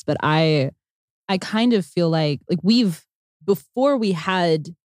on this, but I kind of feel like before we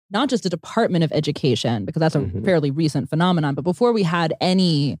had not just a Department of Education, because that's a fairly recent phenomenon, but before we had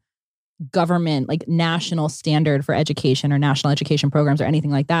any government, like national standard for education or national education programs or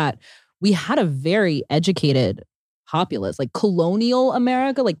anything like that, we had a very educated populace, like colonial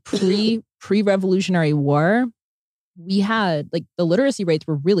America, like pre-Revolutionary War. We had like the literacy rates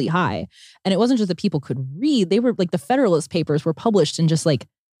were really high. And it wasn't just that people could read, they were like the Federalist Papers were published in just like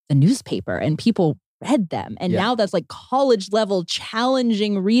the newspaper and people read them. And now that's like college level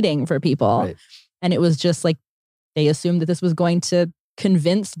challenging reading for people. Right. And it was just like, they assumed that this was going to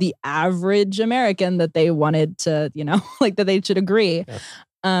convince the average American that they wanted to, like that they should agree.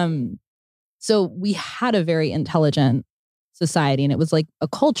 Yeah. So we had a very intelligent society and it was like a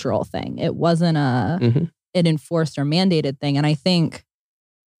cultural thing. It wasn't an enforced or mandated thing. And I think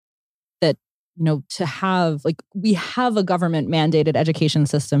that, to have like, we have a government mandated education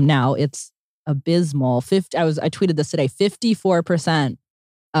system now. It's abysmal. I tweeted this today, 54%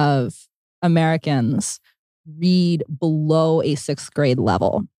 of Americans read below a 6th grade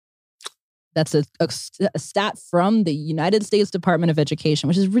level. That's a stat from the United States Department of Education,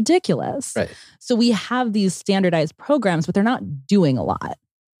 which is ridiculous. Right. So we have these standardized programs, but they're not doing a lot.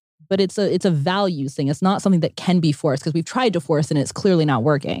 But it's a values thing. It's not something that can be forced because we've tried to force and it's clearly not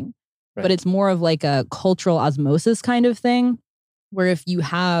working. Right. But it's more of like a cultural osmosis kind of thing, where if you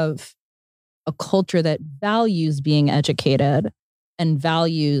have a culture that values being educated and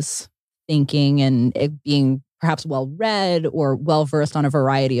values thinking and it being perhaps well-read or well-versed on a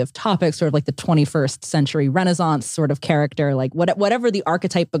variety of topics, sort of like the 21st century Renaissance sort of character, like whatever the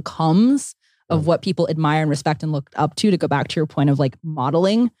archetype becomes of what people admire and respect and look up to go back to your point of like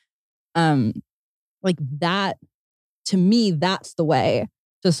modeling. Like that, to me, that's the way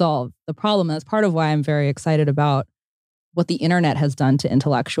to solve the problem. That's part of why I'm very excited about what the internet has done to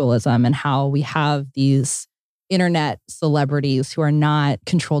intellectualism and how we have these internet celebrities who are not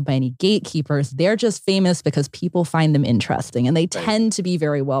controlled by any gatekeepers. They're just famous because people find them interesting. And they tend to be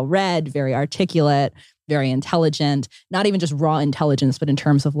very well read, very articulate, very intelligent, not even just raw intelligence, but in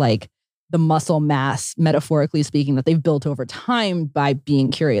terms of like the muscle mass, metaphorically speaking, that they've built over time by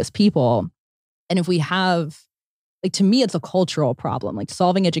being curious people. And if we have, like, to me, it's a cultural problem. Like,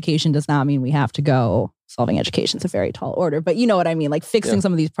 solving education does not mean we have to go, solving education is a very tall order, but you know what I mean? Like, fixing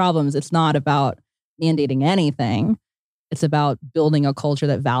some of these problems, it's not about mandating anything. It's about building a culture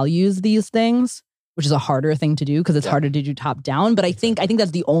that values these things, which is a harder thing to do because it's harder to do top down. But I think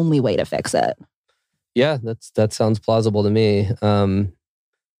that's the only way to fix it. Yeah, that sounds plausible to me.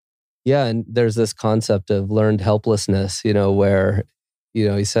 And there's this concept of learned helplessness, where,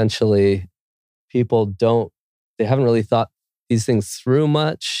 essentially people they haven't really thought these things through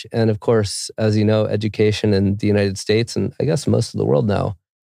much. And of course, as you know, education in the United States, and I guess most of the world now,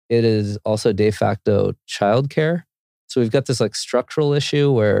 it is also de facto childcare. So we've got this like structural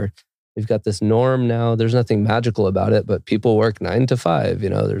issue where we've got this norm now. There's nothing magical about it, but people work 9 to 5.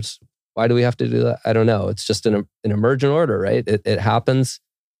 Why do we have to do that? I don't know. It's just an emergent order, right? It happens.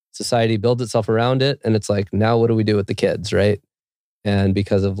 Society builds itself around it. And it's like, now what do we do with the kids, right? And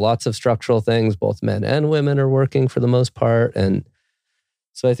because of lots of structural things, both men and women are working for the most part. And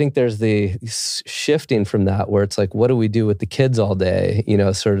so I think there's the shifting from that where it's like, what do we do with the kids all day?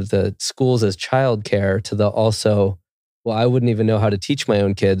 Sort of the schools as childcare to the also, well, I wouldn't even know how to teach my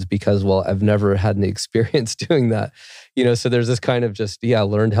own kids because, well, I've never had any experience doing that. So there's this kind of just,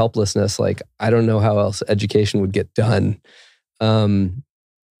 learned helplessness. Like, I don't know how else education would get done.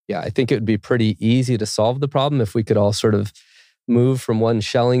 I think it would be pretty easy to solve the problem if we could all sort of move from one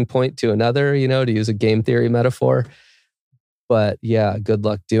Schelling point to another, to use a game theory metaphor. But good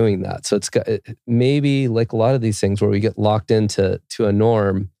luck doing that. So it's maybe like a lot of these things where we get locked into a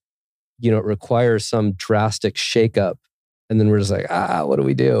norm, it requires some drastic shakeup. And then we're just like, what do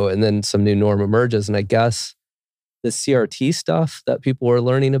we do? And then some new norm emerges. And I guess the CRT stuff that people were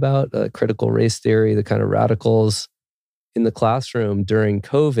learning about, critical race theory, the kind of radicals in the classroom during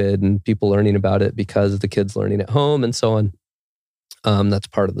COVID, and people learning about it because of the kids learning at home and so on. That's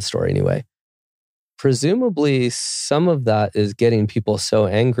part of the story anyway. Presumably, some of that is getting people so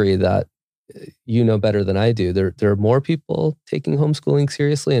angry that better than I do. There are more people taking homeschooling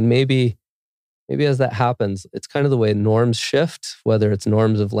seriously, and maybe as that happens, it's kind of the way norms shift, whether it's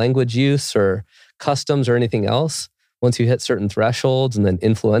norms of language use or customs or anything else. Once you hit certain thresholds and then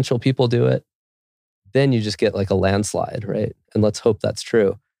influential people do it, then you just get like a landslide, right? And let's hope that's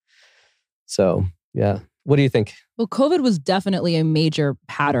true. So, what do you think? Well, COVID was definitely a major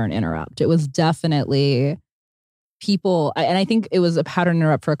pattern interrupt. It was definitely people, and I think it was a pattern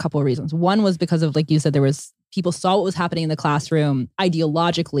interrupt for a couple of reasons. One was because of, like you said, people saw what was happening in the classroom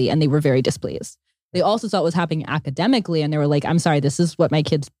ideologically, and they were very displeased. They also saw what was happening academically, and they were like, I'm sorry, this is what my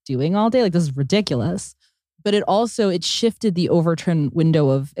kid's doing all day? Like, this is ridiculous. But it shifted the Overton window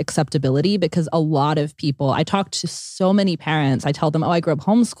of acceptability because a lot of people, I talked to so many parents, I tell them, I grew up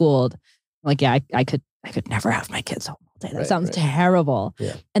homeschooled. Like, I could never have my kids home all day. That sounds terrible.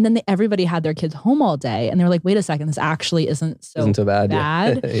 Yeah. And then everybody had their kids home all day. And they're like, wait a second, this actually isn't so bad.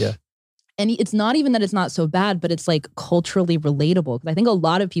 Yeah. And it's not even that it's not so bad, but it's like culturally relatable. Because I think a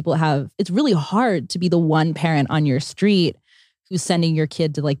lot of people it's really hard to be the one parent on your street who's sending your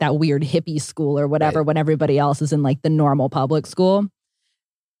kid to like that weird hippie school or whatever when everybody else is in like the normal public school.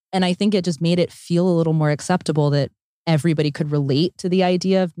 And I think it just made it feel a little more acceptable that everybody could relate to the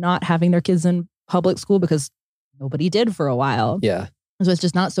idea of not having their kids in public school because nobody did for a while. Yeah. So it's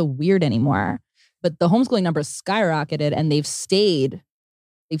just not so weird anymore. But the homeschooling numbers skyrocketed and they've stayed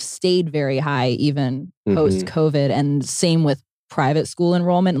very high even post-COVID. And same with private school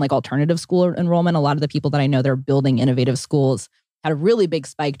enrollment and like alternative school enrollment. A lot of the people that I know that are building innovative schools had a really big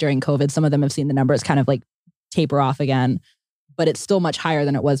spike during COVID. Some of them have seen the numbers kind of like taper off again, but it's still much higher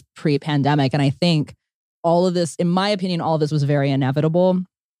than it was pre-pandemic. And I think all of this, in my opinion, all of this was very inevitable,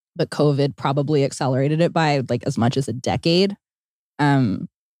 but COVID probably accelerated it by like as much as a decade. And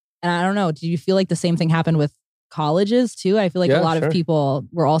I don't know, do you feel like the same thing happened with colleges too? I feel like a lot of people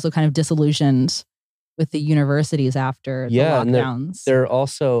were also kind of disillusioned with the universities after the lockdowns. And there are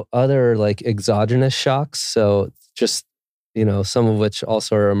also other like exogenous shocks. So just, some of which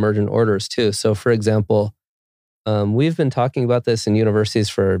also are emergent orders too. So for example, we've been talking about this in universities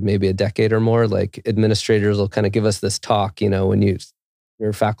for maybe a decade or more. Like administrators will kind of give us this talk, when you're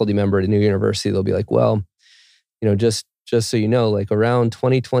a faculty member at a new university, they'll be like, well, just so you know, like around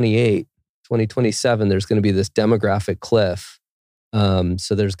 2028, 2027, there's going to be this demographic cliff.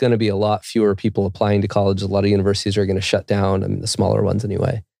 So there's going to be a lot fewer people applying to college. A lot of universities are going to shut down. I mean, the smaller ones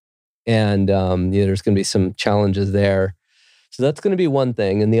anyway. And there's going to be some challenges there. So that's going to be one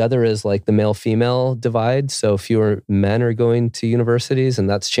thing. And the other is like the male-female divide. So fewer men are going to universities, and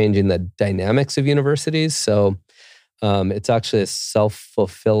that's changing the dynamics of universities. So it's actually a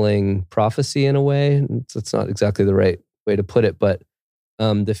self-fulfilling prophecy in a way. It's not exactly the right way to put it, but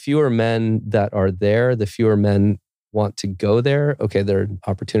the fewer men that are there, the fewer men want to go there. Okay, there are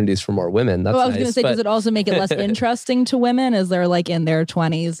opportunities for more women. That's I was nice, going to say, does it also make it less interesting to women as they're like in their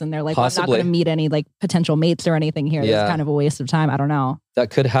 20s and they're like, well, I'm not going to meet any like potential mates or anything here. Yeah. It's kind of a waste of time. I don't know.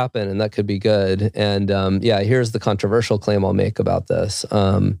 That could happen and that could be good. And here's the controversial claim I'll make about this.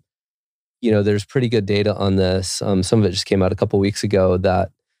 There's pretty good data on this. Some of it just came out a couple weeks ago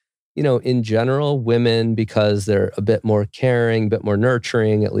that, in general, women, because they're a bit more caring, a bit more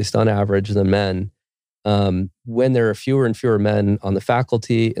nurturing, at least on average, than men, when there are fewer and fewer men on the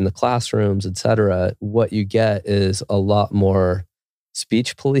faculty, in the classrooms, et cetera, what you get is a lot more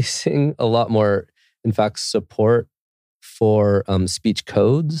speech policing, a lot more, in fact, support for speech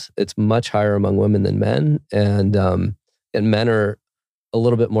codes. It's much higher among women than men. And men are a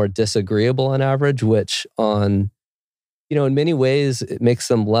little bit more disagreeable on average, which in many ways, it makes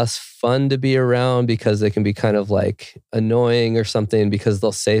them less fun to be around because they can be kind of like annoying or something because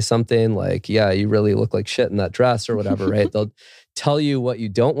they'll say something like, yeah, you really look like shit in that dress or whatever, right? They'll tell you what you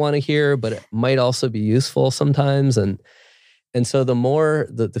don't want to hear, but it might also be useful sometimes. And so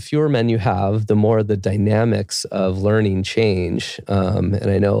the fewer men you have, the more the dynamics of learning change. And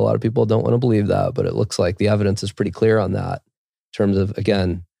I know a lot of people don't want to believe that, but it looks like the evidence is pretty clear on that in terms of,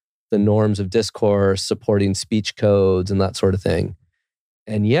 again, the norms of discourse, supporting speech codes and that sort of thing.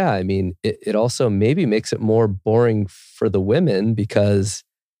 And yeah, I mean, it also maybe makes it more boring for the women because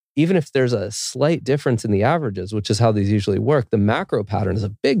even if there's a slight difference in the averages, which is how these usually work, the macro pattern is a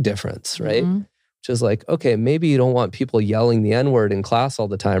big difference, right? Mm-hmm. Which is like, okay, maybe you don't want people yelling the N-word in class all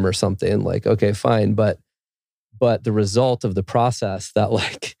the time or something. Like, okay, fine. But the result of the process that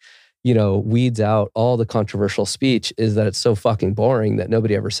weeds out all the controversial speech is that it's so fucking boring that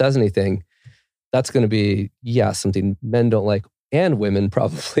nobody ever says anything. That's going to be, something men don't like and women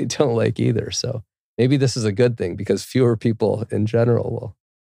probably don't like either. So maybe this is a good thing because fewer people in general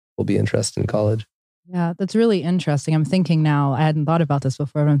will be interested in college. Yeah, that's really interesting. I'm thinking now, I hadn't thought about this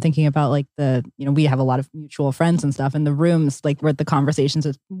before, but I'm thinking about like we have a lot of mutual friends and stuff in the rooms, like where the conversations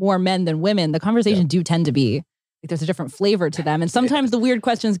with more men than women, the conversations do tend to be like there's a different flavor to them. And sometimes the weird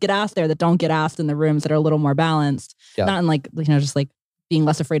questions get asked there that don't get asked in the rooms that are a little more balanced. Yeah. Not in like, just like being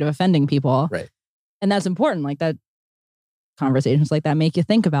less afraid of offending people. Right. And that's important. Like that conversations like that make you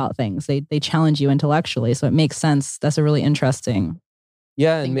think about things. They challenge you intellectually. So it makes sense. That's a really interesting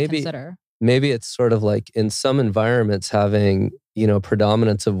thing to consider. Maybe it's sort of like in some environments having,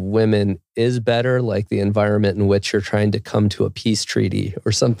 predominance of women is better, like the environment in which you're trying to come to a peace treaty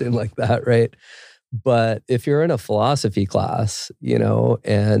or something like that, right? But if you're in a philosophy class,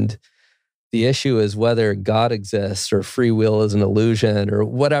 and the issue is whether God exists or free will is an illusion or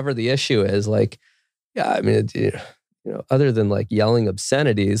whatever the issue is, like, yeah, I mean, other than like yelling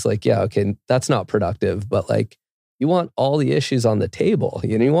obscenities, like, yeah, okay, that's not productive, but like you want all the issues on the table,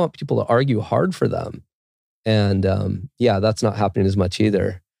 you want people to argue hard for them. And that's not happening as much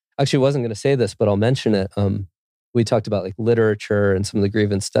either. Actually, I wasn't going to say this, but I'll mention it. We talked about like literature and some of the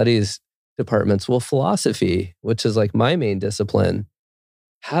grievance studies departments. Well, philosophy, which is like my main discipline,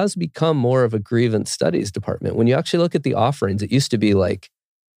 has become more of a grievance studies department. When you actually look at the offerings, it used to be like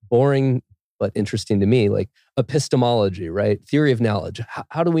boring but interesting to me, like epistemology, right? Theory of knowledge.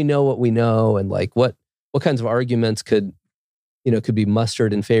 How do we know what we know, and like what kinds of arguments could be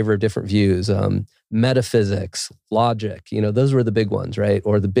mustered in favor of different views? Metaphysics, logic, those were the big ones, right?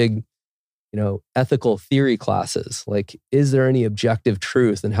 Or the big ethical theory classes, like, is there any objective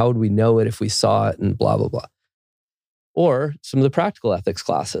truth and how would we know it if we saw it and blah, blah, blah. Or some of the practical ethics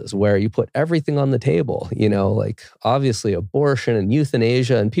classes where you put everything on the table, like obviously abortion and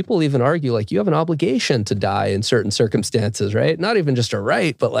euthanasia. And people even argue like you have an obligation to die in certain circumstances, right? Not even just a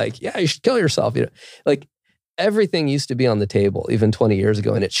right, but like, yeah, you should kill yourself. Like everything used to be on the table even 20 years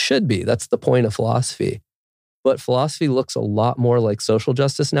ago, and it should be. That's the point of philosophy. But philosophy looks a lot more like social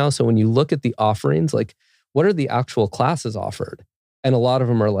justice now. So when you look at the offerings, like what are the actual classes offered? And a lot of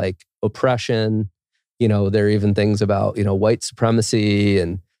them are like oppression. There are even things about, white supremacy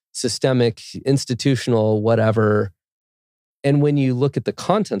and systemic, institutional, whatever. And when you look at the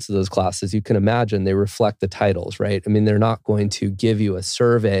contents of those classes, you can imagine they reflect the titles, right? I mean, they're not going to give you a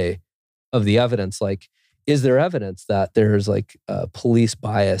survey of the evidence. Like, is there evidence that there's like police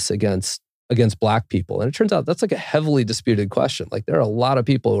bias against Black people? And it turns out that's like a heavily disputed question. Like, there are a lot of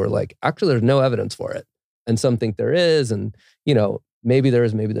people who are like, actually, there's no evidence for it. And some think there is. And, maybe there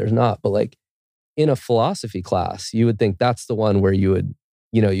is, maybe there's not. But like in a philosophy class, you would think that's the one where you would,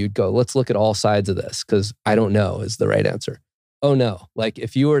 you'd go, let's look at all sides of this because I don't know is the right answer. Oh no. Like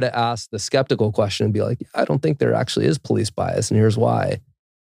if you were to ask the skeptical question and be like, I don't think there actually is police bias and here's why,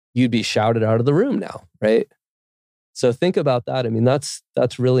 you'd be shouted out of the room now, right? So think about that. I mean, that's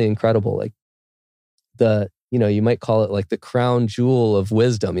really incredible. Like you might call it like the crown jewel of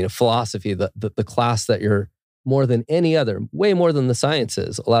wisdom, philosophy, the class that you're more than any other, way more than the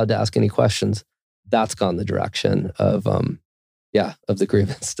sciences, allowed to ask any questions. That's gone the direction of the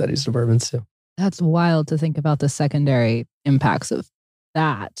grievance studies departments too. That's wild to think about the secondary impacts of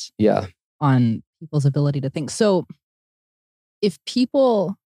that on people's ability to think. So if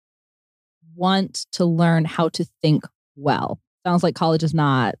people want to learn how to think well, sounds like college is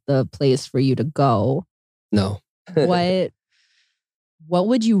not the place for you to go. No. What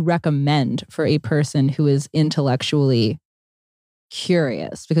would you recommend for a person who is intellectually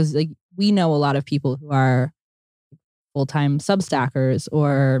curious? Because like we know a lot of people who are full-time Substackers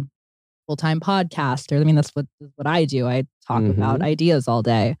or full-time podcasters. I mean, that's what I do. I talk about ideas all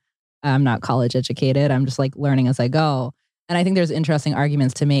day. I'm not college educated. I'm just like learning as I go. And I think there's interesting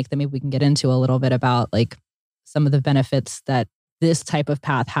arguments to make that maybe we can get into a little bit about like some of the benefits that this type of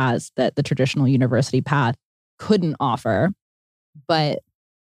path has that the traditional university path couldn't offer. But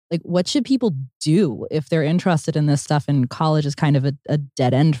like, what should people do if they're interested in this stuff and college is kind of a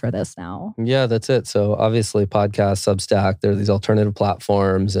dead end for this now? Yeah, that's it. So obviously podcast, Substack, there are these alternative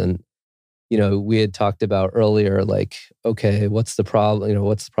platforms. And, we had talked about earlier, like, okay, what's the problem?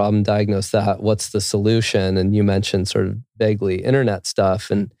 What's the problem? Diagnose that. What's the solution? And you mentioned sort of vaguely internet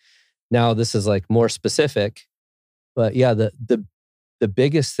stuff. And now this is like more specific. But yeah, the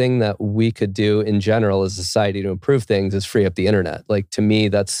biggest thing that we could do in general as a society to improve things is free up the internet. Like to me,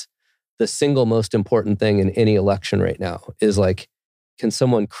 that's the single most important thing in any election right now is like, can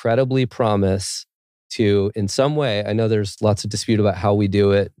someone credibly promise to, in some way, I know there's lots of dispute about how we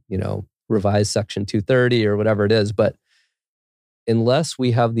do it, revise Section 230 or whatever it is, but unless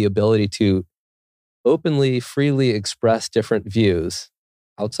we have the ability to openly, freely express different views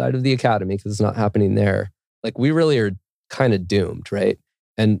outside of the academy, because it's not happening there, like we really are kind of doomed, right?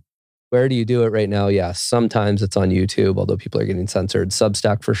 And where do you do it right now? Yeah, sometimes it's on YouTube, although people are getting censored.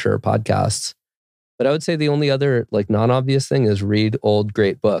 Substack for sure, podcasts. But I would say the only other like non-obvious thing is read old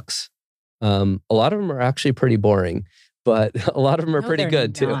great books. A lot of them are actually pretty boring, but a lot of them are pretty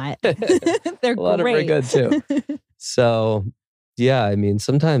good too. They're a lot great. of them are good too. So yeah, I mean,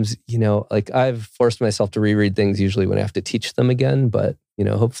 sometimes, like I've forced myself to reread things usually when I have to teach them again. But,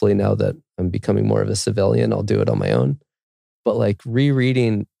 hopefully now that I'm becoming more of a civilian, I'll do it on my own. But like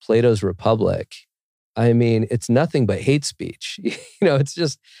rereading Plato's Republic, I mean, it's nothing but hate speech. It's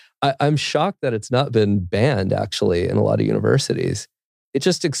just, I'm shocked that it's not been banned actually in a lot of universities. It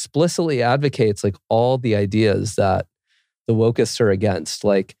just explicitly advocates like all the ideas that the wokeists are against.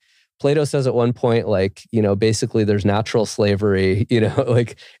 Like Plato says at one point, like, basically there's natural slavery,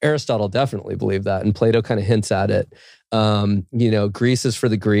 like Aristotle definitely believed that. And Plato kind of hints at it. Greece is for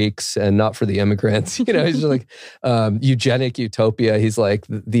the Greeks and not for the immigrants. He's just like eugenic utopia. He's like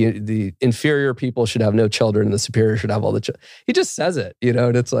the inferior people should have no children and the superior should have all the children. He just says it,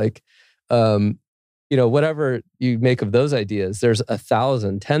 and it's like, whatever you make of those ideas, there's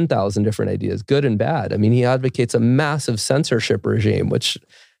 1,000, 10,000 different ideas, good and bad. I mean, he advocates a massive censorship regime, which,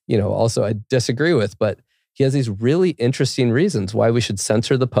 also I disagree with, but he has these really interesting reasons why we should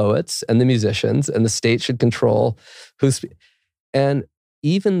censor the poets and the musicians and the state should control and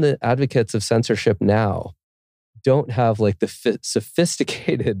even the advocates of censorship now don't have like the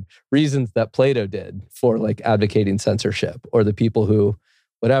sophisticated reasons that Plato did for like advocating censorship, or the people who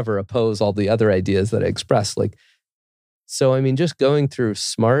whatever oppose all the other ideas that I expressed. Like, so I mean, just going through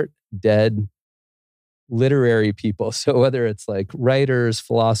smart, dead, literary people. So whether it's like writers,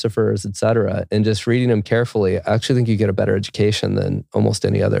 philosophers, etc., and just reading them carefully, I actually think you get a better education than almost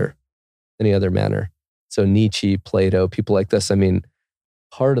any other manner. So Nietzsche, Plato, people like this. I mean,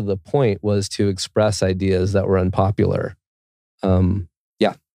 part of the point was to express ideas that were unpopular.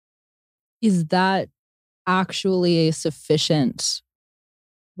 Is that actually a sufficient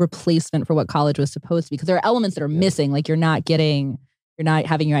replacement for what college was supposed to be? Because there are elements that are missing. Like you're not having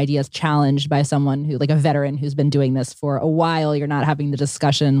your ideas challenged by someone who, like a veteran who's been doing this for a while. You're not having the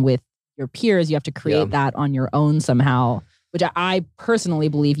discussion with your peers. You have to create that on your own somehow. which I personally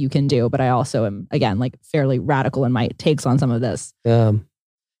believe you can do, but I also am, again, like fairly radical in my takes on some of this.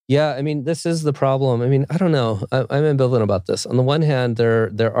 Yeah, I mean, this is the problem. I mean, I don't know. I'm ambivalent about this. On the one hand,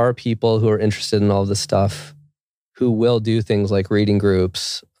 there are people who are interested in all this stuff who will do things like reading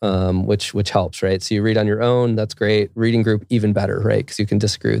groups, which helps, right? So you read on your own, that's great. Reading group, even better, right? Because you can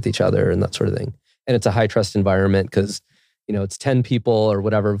disagree with each other and that sort of thing. And it's a high trust environment because, it's 10 people or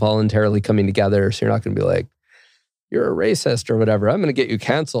whatever voluntarily coming together. So you're not going to be like, you're a racist or whatever. I'm going to get you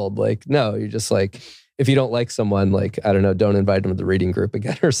canceled. Like, no, you're just like, if you don't like someone, like, I don't know, don't invite them to the reading group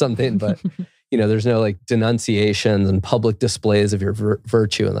again or something. But, there's no like denunciations and public displays of your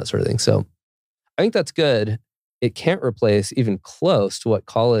virtue and that sort of thing. So I think that's good. It can't replace even close to what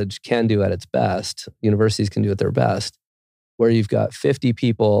college can do at its best. Universities can do at their best, where you've got 50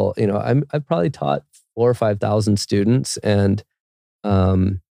 people. I've probably taught 4,000 or 5,000 students, and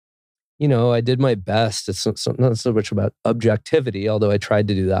I did my best. It's not so much about objectivity, although I tried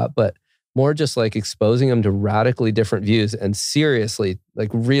to do that, but more just like exposing them to radically different views and seriously, like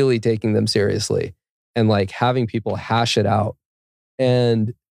really taking them seriously and like having people hash it out.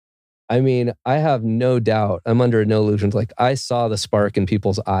 And I mean, I have no doubt, I'm under no illusions. Like I saw the spark in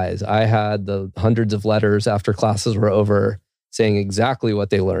people's eyes. I had the hundreds of letters after classes were over saying exactly what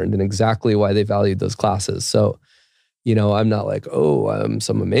they learned and exactly why they valued those classes. So, I'm not like, oh, I'm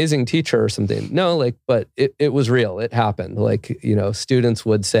some amazing teacher or something. No, like, but it was real. It happened. Like, students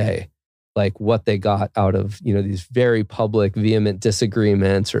would say like what they got out of, these very public, vehement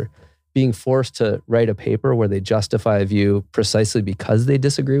disagreements or being forced to write a paper where they justify a view precisely because they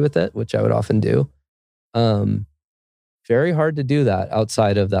disagree with it, which I would often do. Very hard to do that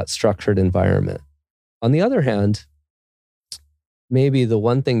outside of that structured environment. On the other hand, maybe the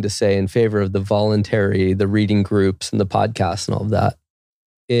one thing to say in favor of the reading groups and the podcasts and all of that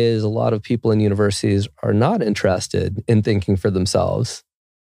is a lot of people in universities are not interested in thinking for themselves.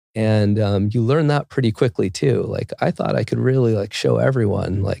 And you learn that pretty quickly too. Like I thought I could really like show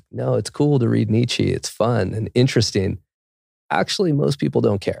everyone like, no, it's cool to read Nietzsche. It's fun and interesting. Actually, most people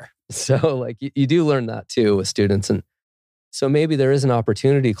don't care. So like you do learn that too with students. And so maybe there is an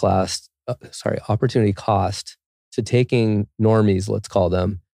opportunity cost to taking normies, let's call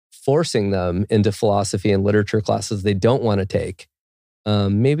them, forcing them into philosophy and literature classes they don't want to take.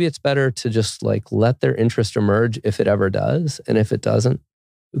 Maybe it's better to just like let their interest emerge if it ever does. And if it doesn't,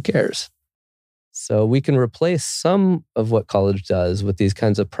 who cares? So we can replace some of what college does with these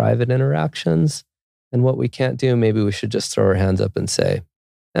kinds of private interactions. And what we can't do, maybe we should just throw our hands up and say,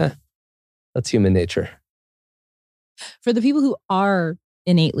 that's human nature. For the people who are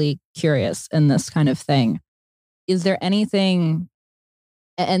innately curious in this kind of thing, is there anything,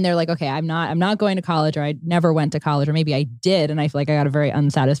 and they're like, okay, I'm not going to college, or I never went to college, or maybe I did, and I feel like I got a very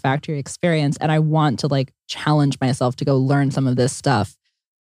unsatisfactory experience, and I want to like challenge myself to go learn some of this stuff.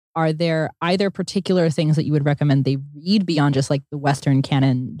 Are there either particular things that you would recommend they read beyond just like the Western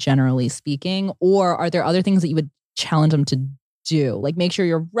canon, generally speaking, or are there other things that you would challenge them to do? Like make sure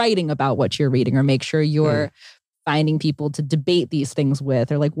you're writing about what you're reading, or make sure you're finding people to debate these things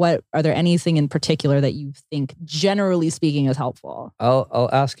with, or like what, are there anything in particular that you think generally speaking is helpful? I'll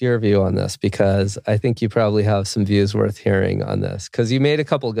ask your view on this because I think you probably have some views worth hearing on this because you made a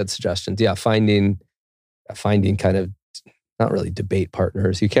couple of good suggestions. Yeah, finding kind of not really debate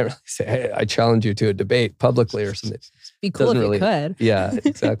partners. You can't really say, hey, I challenge you to a debate publicly or something. Be cool if you could. Yeah,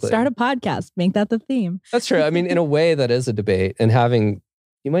 exactly. Start a podcast, make that the theme. That's true. I mean, in a way that is a debate, and having,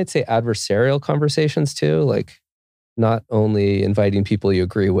 you might say, adversarial conversations too, like not only inviting people you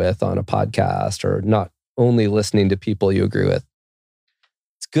agree with on a podcast or not only listening to people you agree with.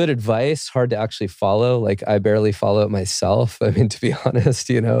 It's good advice, hard to actually follow. Like I barely follow it myself. I mean, to be honest,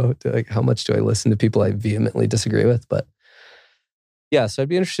 like how much do I listen to people I vehemently disagree with? But yeah, so I'd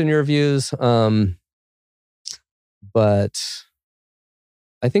be interested in your views. But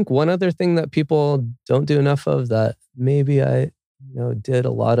I think one other thing that people don't do enough of that maybe I did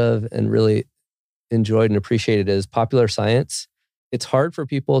a lot of and really enjoyed and appreciated is popular science. It's hard for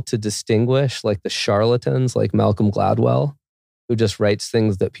people to distinguish like the charlatans like Malcolm Gladwell, who just writes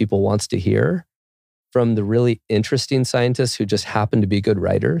things that people wants to hear, from the really interesting scientists who just happen to be good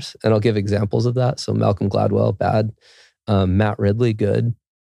writers. And I'll give examples of that. So Malcolm Gladwell, bad. Matt Ridley, good.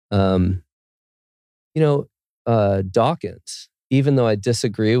 Dawkins, even though I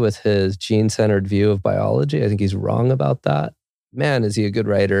disagree with his gene-centered view of biology, I think he's wrong about that. Man, is he a good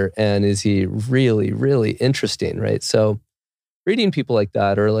writer, and is he really, really interesting, right? So reading people like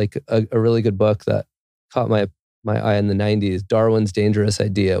that, or like a really good book that caught my eye in the 90s, Darwin's Dangerous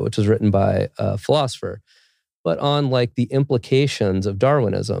Idea, which was written by a philosopher, but on like the implications of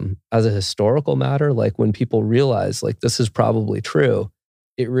Darwinism as a historical matter. Like when people realize like this is probably true,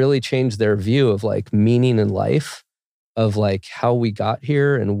 it really changed their view of like meaning in life, of like how we got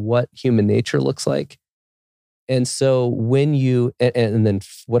here and what human nature looks like. And so when you, and then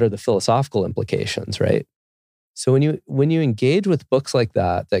what are the philosophical implications, right? So when you engage with books like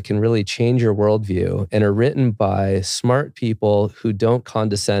that can really change your worldview and are written by smart people who don't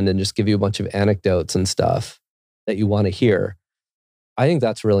condescend and just give you a bunch of anecdotes and stuff that you want to hear, I think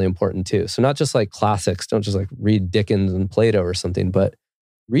that's really important too. So not just like classics, don't just like read Dickens and Plato or something, but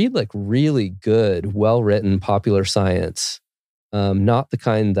read like really good, well-written popular science. Not the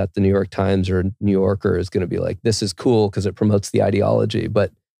kind that the New York Times or New Yorker is going to be like, this is cool because it promotes the ideology,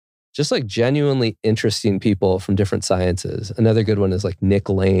 but just like genuinely interesting people from different sciences. Another good one is like Nick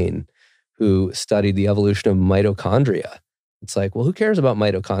Lane, who studied the evolution of mitochondria. It's like, well, who cares about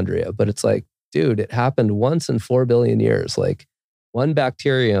mitochondria? But it's like, dude, it happened once in 4 billion years. Like one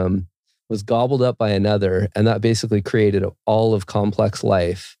bacterium was gobbled up by another, and that basically created all of complex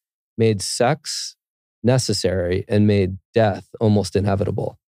life, made sex necessary, and made death almost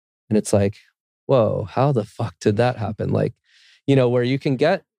inevitable. And it's like, whoa, how the fuck did that happen? Like, where you can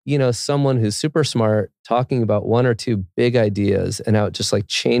get someone who's super smart talking about one or two big ideas and how it just like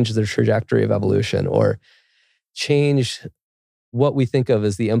changed the trajectory of evolution or change what we think of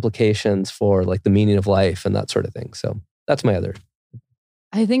as the implications for like the meaning of life and that sort of thing. So that's my other.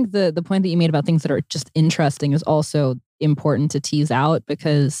 I think the point that you made about things that are just interesting is also important to tease out,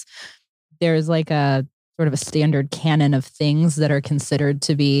 because there's like a sort of a standard canon of things that are considered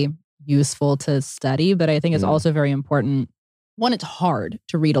to be useful to study. But I think it's also very important. One, it's hard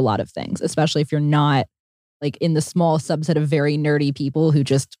to read a lot of things, especially if you're not like in the small subset of very nerdy people who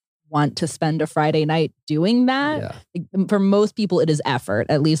just want to spend a Friday night doing that. Yeah. Like, for most people, it is effort,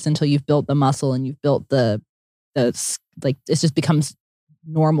 at least until you've built the muscle and you've built the like, it just becomes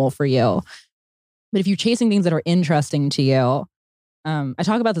normal for you. But if you're chasing things that are interesting to you, I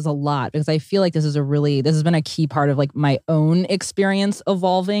talk about this a lot because I feel like this has been a key part of like my own experience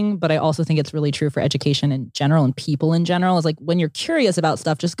evolving, but I also think it's really true for education in general and people in general. Is like when you're curious about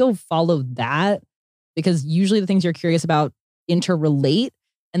stuff, just go follow that, because usually the things you're curious about interrelate,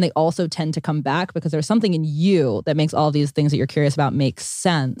 and they also tend to come back because there's something in you that makes all these things that you're curious about make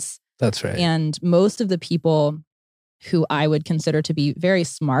sense. That's right. And most of the people who I would consider to be very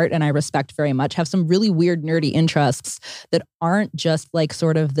smart and I respect very much have some really weird, nerdy interests that aren't just like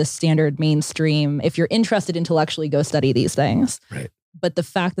sort of the standard mainstream. If you're interested intellectually, go study these things. Right. But the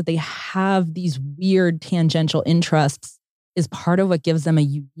fact that they have these weird tangential interests is part of what gives them a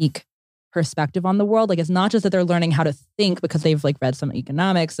unique perspective on the world. Like, it's not just that they're learning how to think because they've like read some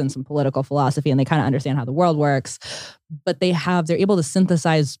economics and some political philosophy and they kind of understand how the world works, but they're able to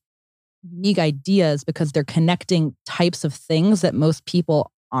synthesize unique ideas because they're connecting types of things that most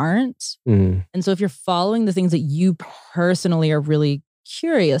people aren't. And so if you're following the things that you personally are really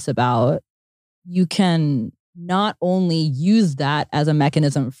curious about, you can not only use that as a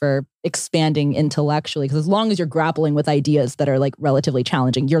mechanism for expanding intellectually, because as long as you're grappling with ideas that are like relatively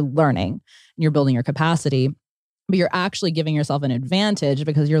challenging, you're learning and you're building your capacity, but you're actually giving yourself an advantage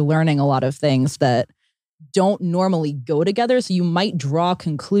because you're learning a lot of things that don't normally go together. So you might draw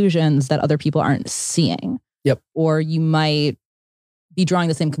conclusions that other people aren't seeing. Yep. Or you might be drawing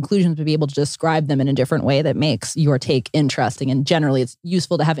the same conclusions, but be able to describe them in a different way that makes your take interesting. And generally, it's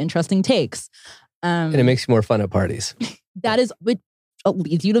useful to have interesting takes. And it makes you more fun at parties. That is what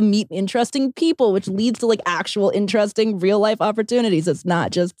leads you to meet interesting people, which leads to like actual interesting real life opportunities. It's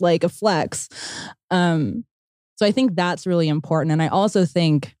not just like a flex. So I think that's really important. And I also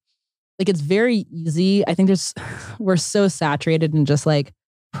think like it's very easy. I think we're so saturated in just like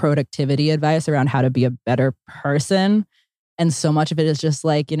productivity advice around how to be a better person. And so much of it is just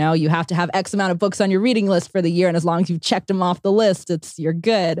like, you have to have X amount of books on your reading list for the year. And as long as you've checked them off the list, you're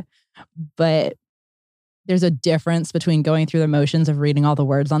good. But there's a difference between going through the motions of reading all the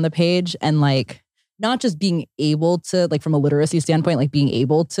words on the page and like not just being able to, like from a literacy standpoint, like being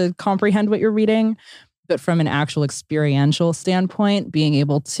able to comprehend what you're reading, but from an actual experiential standpoint, being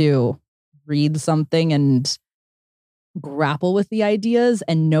able to read something and grapple with the ideas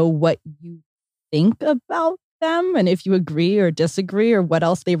and know what you think about them and if you agree or disagree or what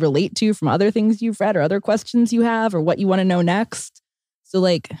else they relate to from other things you've read or other questions you have or what you want to know next. So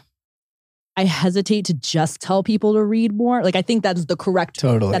like, I hesitate to just tell people to read more. Like, I think that is the correct,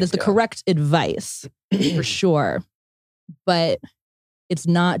 correct advice for sure. But it's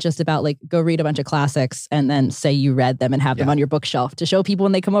not just about like go read a bunch of classics and then say you read them and have them on your bookshelf to show people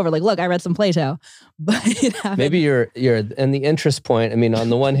when they come over, like, look, I read some Plato. But maybe you're and the interest point, I mean, on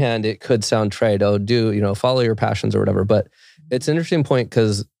the one hand, it could sound trite, follow your passions or whatever. But it's an interesting point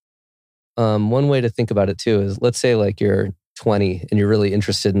because one way to think about it too is, let's say like you're 20 and you're really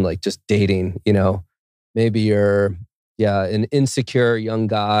interested in like just dating, maybe you're an insecure young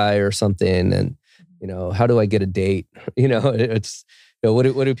guy or something, and how do I get a date? It's what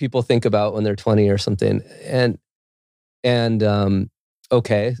do people think about when they're 20 or something? And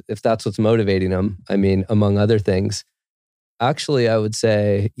okay, if that's what's motivating them, I mean, among other things, actually, I would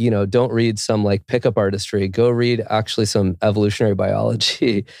say, don't read some like pickup artistry. Go read actually some evolutionary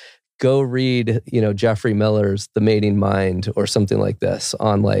biology. Go read, Jeffrey Miller's The Mating Mind or something like this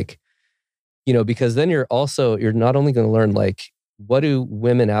on like, because then you're not only going to learn like, what do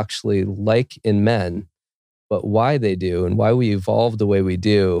women actually like in men, but why they do and why we evolved the way we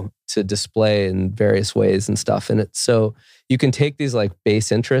do to display in various ways and stuff. And so you can take these like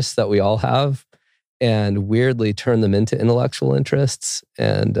base interests that we all have and weirdly turn them into intellectual interests.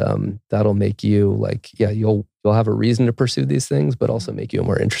 And that'll make you like, you'll have a reason to pursue these things, but also make you a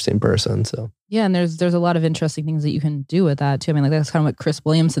more interesting person. So yeah, and there's a lot of interesting things that you can do with that too. I mean, like that's kind of what Chris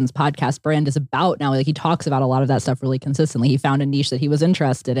Williamson's podcast brand is about now. Like he talks about a lot of that stuff really consistently. He found a niche that he was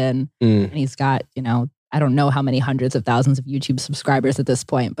interested in, and he's got, I don't know how many hundreds of thousands of YouTube subscribers at this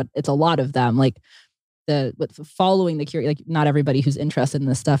point, but it's a lot of them. Like following the curious, like not everybody who's interested in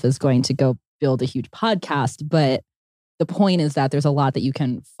this stuff is going to go build a huge podcast, but the point is that there's a lot that you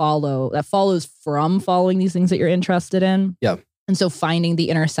can follow that follows from following these things that you're interested in. Yeah. And so finding the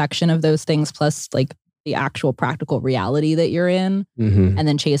intersection of those things plus like the actual practical reality that you're in, and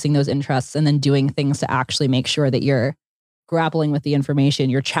then chasing those interests and then doing things to actually make sure that you're grappling with the information,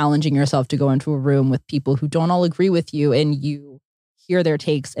 you're challenging yourself to go into a room with people who don't all agree with you, and you hear their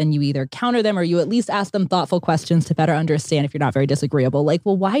takes and you either counter them or you at least ask them thoughtful questions to better understand if you're not very disagreeable. Like,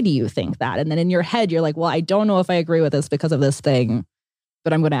 well, why do you think that? And then in your head, you're like, well, I don't know if I agree with this because of this thing,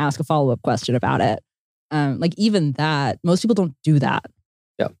 but I'm going to ask a follow-up question about it. Like even that, most people don't do that.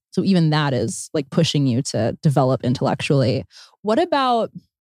 Yeah. So even that is like pushing you to develop intellectually. What about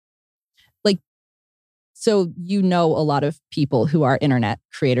so a lot of people who are internet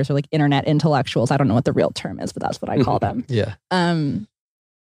creators or like internet intellectuals. I don't know what the real term is, but that's what I call them. Yeah.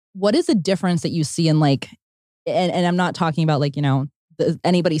 What is the difference that you see in like, and I'm not talking about like,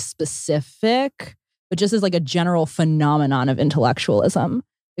 anybody specific, but just as like a general phenomenon of intellectualism.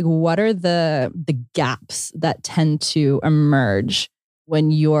 Like what are the gaps that tend to emerge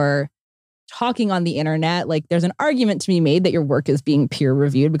when you're talking on the internet? Like there's an argument to be made that your work is being peer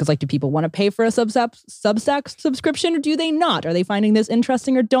reviewed because like, do people want to pay for a Substack subscription or do they not? Are they finding this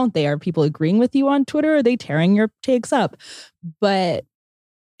interesting or don't they? Are people agreeing with you on Twitter? Are they tearing your takes up? But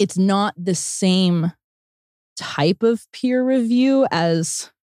it's not the same type of peer review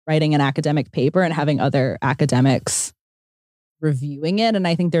as writing an academic paper and having other academics reviewing it. And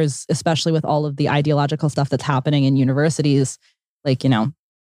I think there's, especially with all of the ideological stuff that's happening in universities, like,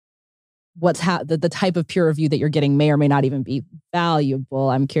 the type of peer review that you're getting may or may not even be valuable.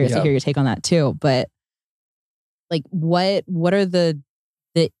 I'm curious to hear your take on that too. But like, what are the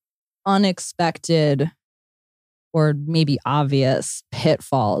unexpected or maybe obvious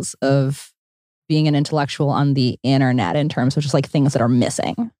pitfalls of being an intellectual on the internet in terms of just like things that are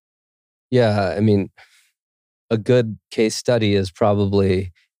missing? Yeah, I mean, a good case study is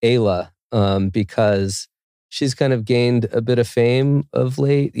probably Ayla, because she's kind of gained a bit of fame of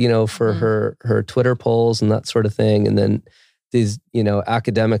late, for her Twitter polls and that sort of thing. And then these,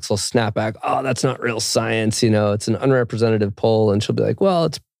 academics will snap back, oh, that's not real science, it's an unrepresentative poll. And she'll be like, well,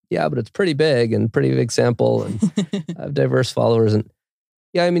 but it's pretty big and pretty big sample and I have diverse followers. And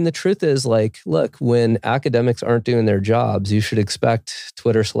yeah, I mean, the truth is like, look, when academics aren't doing their jobs, you should expect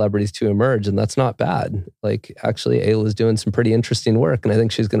Twitter celebrities to emerge. And that's not bad. Like actually, Ayla's doing some pretty interesting work and I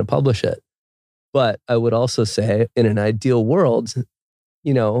think she's going to publish it. But I would also say in an ideal world,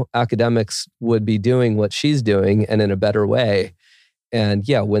 academics would be doing what she's doing and in a better way. And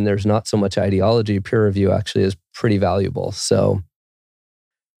yeah, when there's not so much ideology, peer review actually is pretty valuable. So,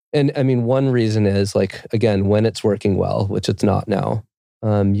 and I mean, one reason is like, again, when it's working well, which it's not now,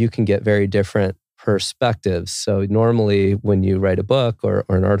 you can get very different perspectives. So normally when you write a book or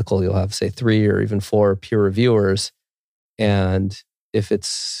an article, you'll have say 3 or even 4 peer reviewers. And if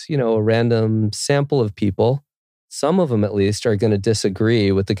it's, a random sample of people, some of them at least are going to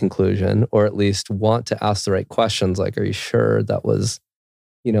disagree with the conclusion or at least want to ask the right questions. Like, are you sure that was,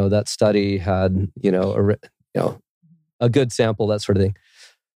 that study had, a good sample, that sort of thing.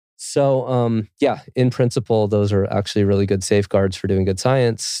 So, yeah, in principle, those are actually really good safeguards for doing good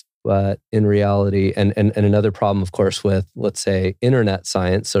science. But in reality, and another problem, of course, with, let's say, internet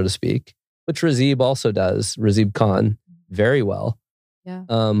science, so to speak, which Razib also does, Razib Khan, very well. Yeah.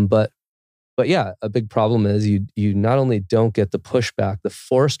 But yeah, a big problem is you not only don't get the pushback, the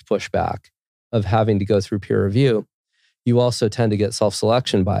forced pushback of having to go through peer review, you also tend to get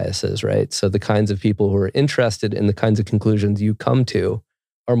self-selection biases, right? So the kinds of people who are interested in the kinds of conclusions you come to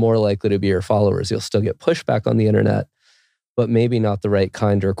are more likely to be your followers. You'll still get pushback on the internet, but maybe not the right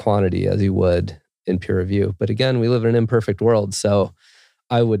kind or quantity as you would in peer review. But again, we live in an imperfect world. So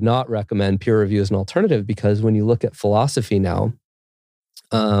I would not recommend peer review as an alternative, because when you look at philosophy now,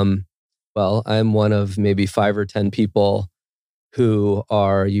 well, I'm one of maybe 5 or 10 people who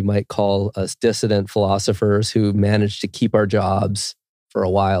are, you might call us dissident philosophers, who managed to keep our jobs for a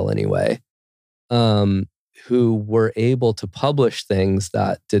while anyway, who were able to publish things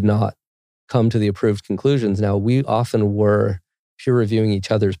that did not come to the approved conclusions. Now, we often were peer reviewing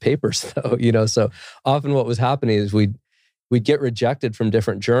each other's papers, though, so often what was happening is we'd get rejected from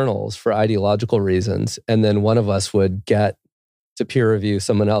different journals for ideological reasons, and then one of us would get to peer review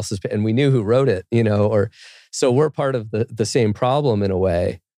someone else's, and we knew who wrote it, or so we're part of the same problem in a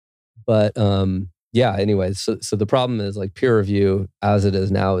way. But yeah, anyway, so the problem is, like, peer review as it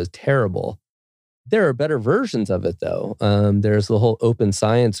is now is terrible. There are better versions of it, though. There's the whole open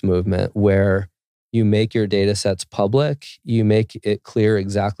science movement where you make your data sets public, you make it clear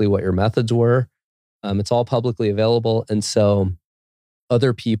exactly what your methods were. It's all publicly available, and so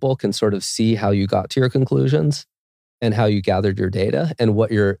other people can sort of see how you got to your conclusions and how you gathered your data and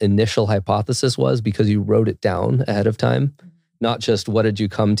what your initial hypothesis was, because you wrote it down ahead of time, not just what did you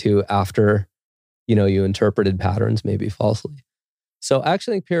come to after, you interpreted patterns maybe falsely. So I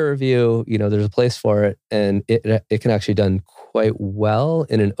actually think peer review, there's a place for it, and it can actually be done quite well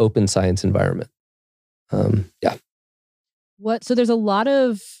in an open science environment. Yeah. So there's a lot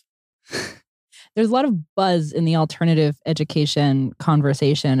of buzz in the alternative education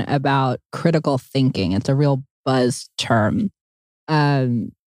conversation about critical thinking. It's a real buzz term.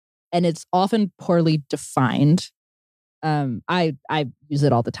 And it's often poorly defined. I use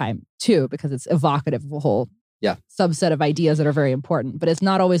it all the time too, because it's evocative of a whole subset of ideas that are very important, but it's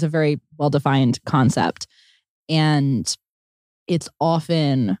not always a very well-defined concept. And it's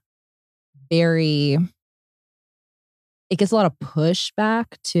often it gets a lot of pushback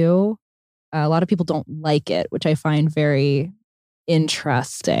too. A lot of people don't like it, which I find very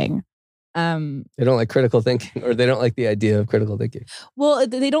interesting. They don't like critical thinking, or they don't like the idea of critical thinking. Well,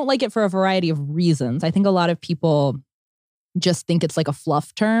 they don't like it for a variety of reasons. I think a lot of people just think it's like a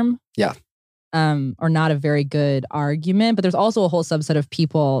fluff term. Yeah. Or not a very good argument. But there's also a whole subset of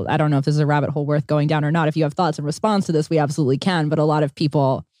people, I don't know if this is a rabbit hole worth going down or not. If you have thoughts in response to this, we absolutely can. But a lot of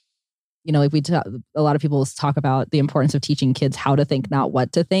people, a lot of people talk about the importance of teaching kids how to think, not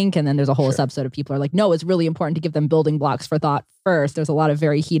what to think. And then there's a whole subset of people who are like, no, it's really important to give them building blocks for thought first. There's a lot of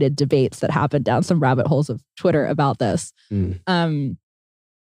very heated debates that happen down some rabbit holes of Twitter about this. There's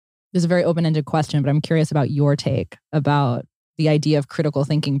a very open-ended question, but I'm curious about your take about the idea of critical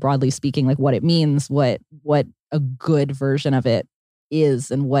thinking, broadly speaking, like what it means, what a good version of it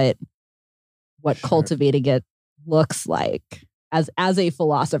is, and what cultivating it looks like as a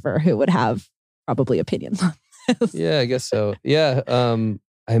philosopher who would have probably opinions on this. Yeah, I guess so. Yeah.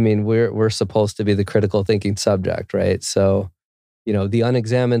 I mean, we're supposed to be the critical thinking subject, right? So, the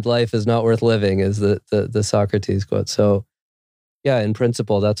unexamined life is not worth living, is the Socrates quote. So, yeah, in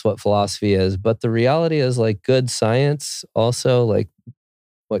principle, that's what philosophy is. But the reality is, like, good science also, like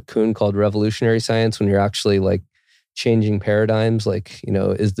what Kuhn called revolutionary science, when you're actually like changing paradigms, like,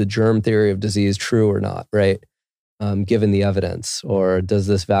 is the germ theory of disease true or not, right? Given the evidence, or does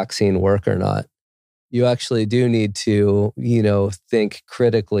this vaccine work or not? You actually do need to, think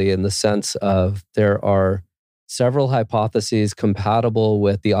critically, in the sense of there are several hypotheses compatible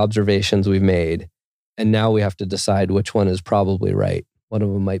with the observations we've made. And now we have to decide which one is probably right. One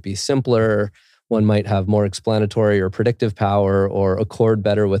of them might be simpler. One might have more explanatory or predictive power, or accord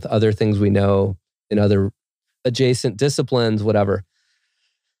better with other things we know in other adjacent disciplines, whatever.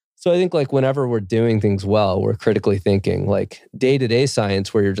 So I think, like, whenever we're doing things well, we're critically thinking. Like day-to-day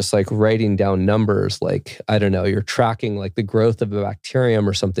science, where you're just like writing down numbers, like, I don't know, you're tracking like the growth of a bacterium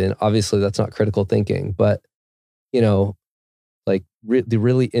or something. Obviously, that's not critical thinking. But, like the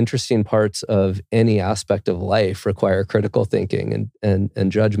really interesting parts of any aspect of life require critical thinking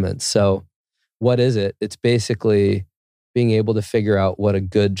and judgment. So what is it? It's basically being able to figure out what a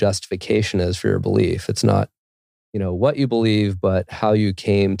good justification is for your belief. It's not what you believe, but how you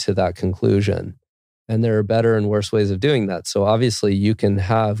came to that conclusion. And there are better and worse ways of doing that. So obviously you can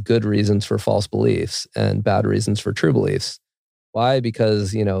have good reasons for false beliefs and bad reasons for true beliefs. Why?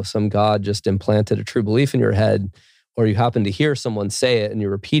 Because, some God just implanted a true belief in your head, or you happen to hear someone say it and you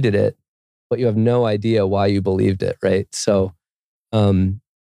repeated it, but you have no idea why you believed it, right? So,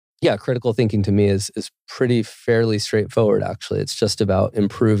 critical thinking to me is pretty fairly straightforward, actually. It's just about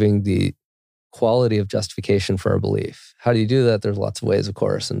improving the quality of justification for our belief. How do you do that? There's lots of ways, of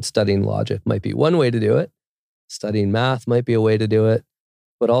course, and studying logic might be one way to do it. Studying math might be a way to do it,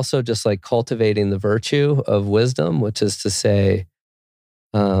 but also just like cultivating the virtue of wisdom, which is to say,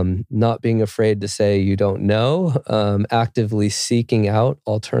 not being afraid to say you don't know, actively seeking out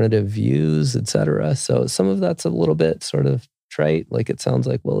alternative views, etc. So some of that's a little bit sort of trite, like it sounds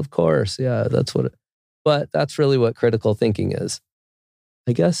like, well, of course, yeah, but that's really what critical thinking is.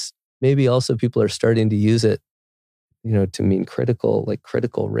 I guess maybe also people are starting to use it, to mean critical, like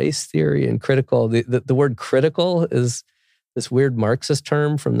critical race theory and critical. The word critical is this weird Marxist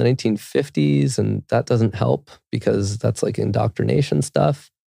term from the 1950s, and that doesn't help because that's like indoctrination stuff.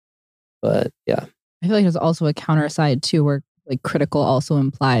 But yeah. I feel like there's also a counter side too, where like critical also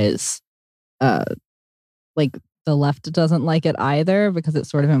implies like the left doesn't like it either, because it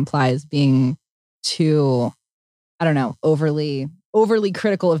sort of implies being too, I don't know, overly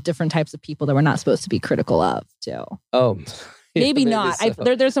critical of different types of people that we're not supposed to be critical of too. Oh, yeah, maybe not.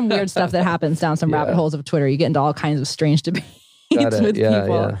 So. There's some weird stuff that happens down some rabbit holes of Twitter. You get into all kinds of strange debates with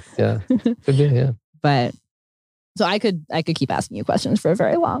people. Yeah. Could be, yeah. But so I could keep asking you questions for a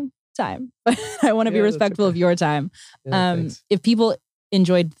very long time, but I want to be respectful of your time. If people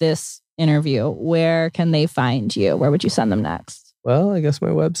enjoyed this interview, where can they find you? Where would you send them next? Well, I guess my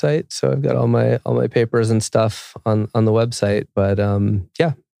website. So I've got all my papers and stuff on the website. But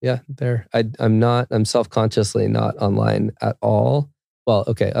there. I'm self-consciously not online at all. Well,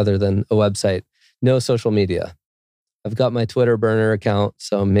 okay, other than a website. No social media. I've got my Twitter burner account,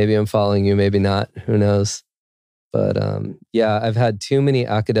 so maybe I'm following you, maybe not. Who knows? But I've had too many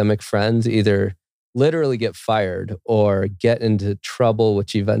academic friends either literally get fired or get into trouble,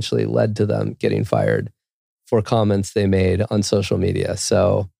 which eventually led to them getting fired for comments they made on social media.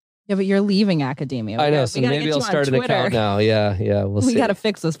 So yeah, but you're leaving academia. I know, so maybe I'll start an account now. Yeah, we'll see. We got to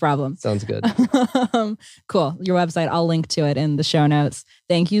fix this problem. Sounds good. Cool. Your website, I'll link to it in the show notes.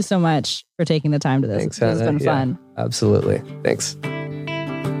 Thank you so much for taking the time to this. Thanks, Hannah. It's been fun. Absolutely. Thanks.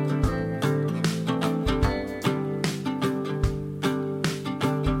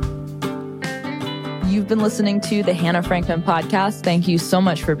 You've been listening to the Hannah Frankman podcast. Thank you so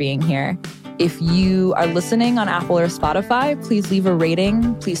much for being here. If you are listening on Apple or Spotify, please leave a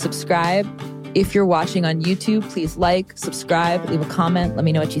rating. Please subscribe. If you're watching on YouTube, please like, subscribe, leave a comment. Let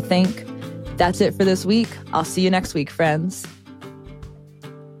me know what you think. That's it for this week. I'll see you next week, friends.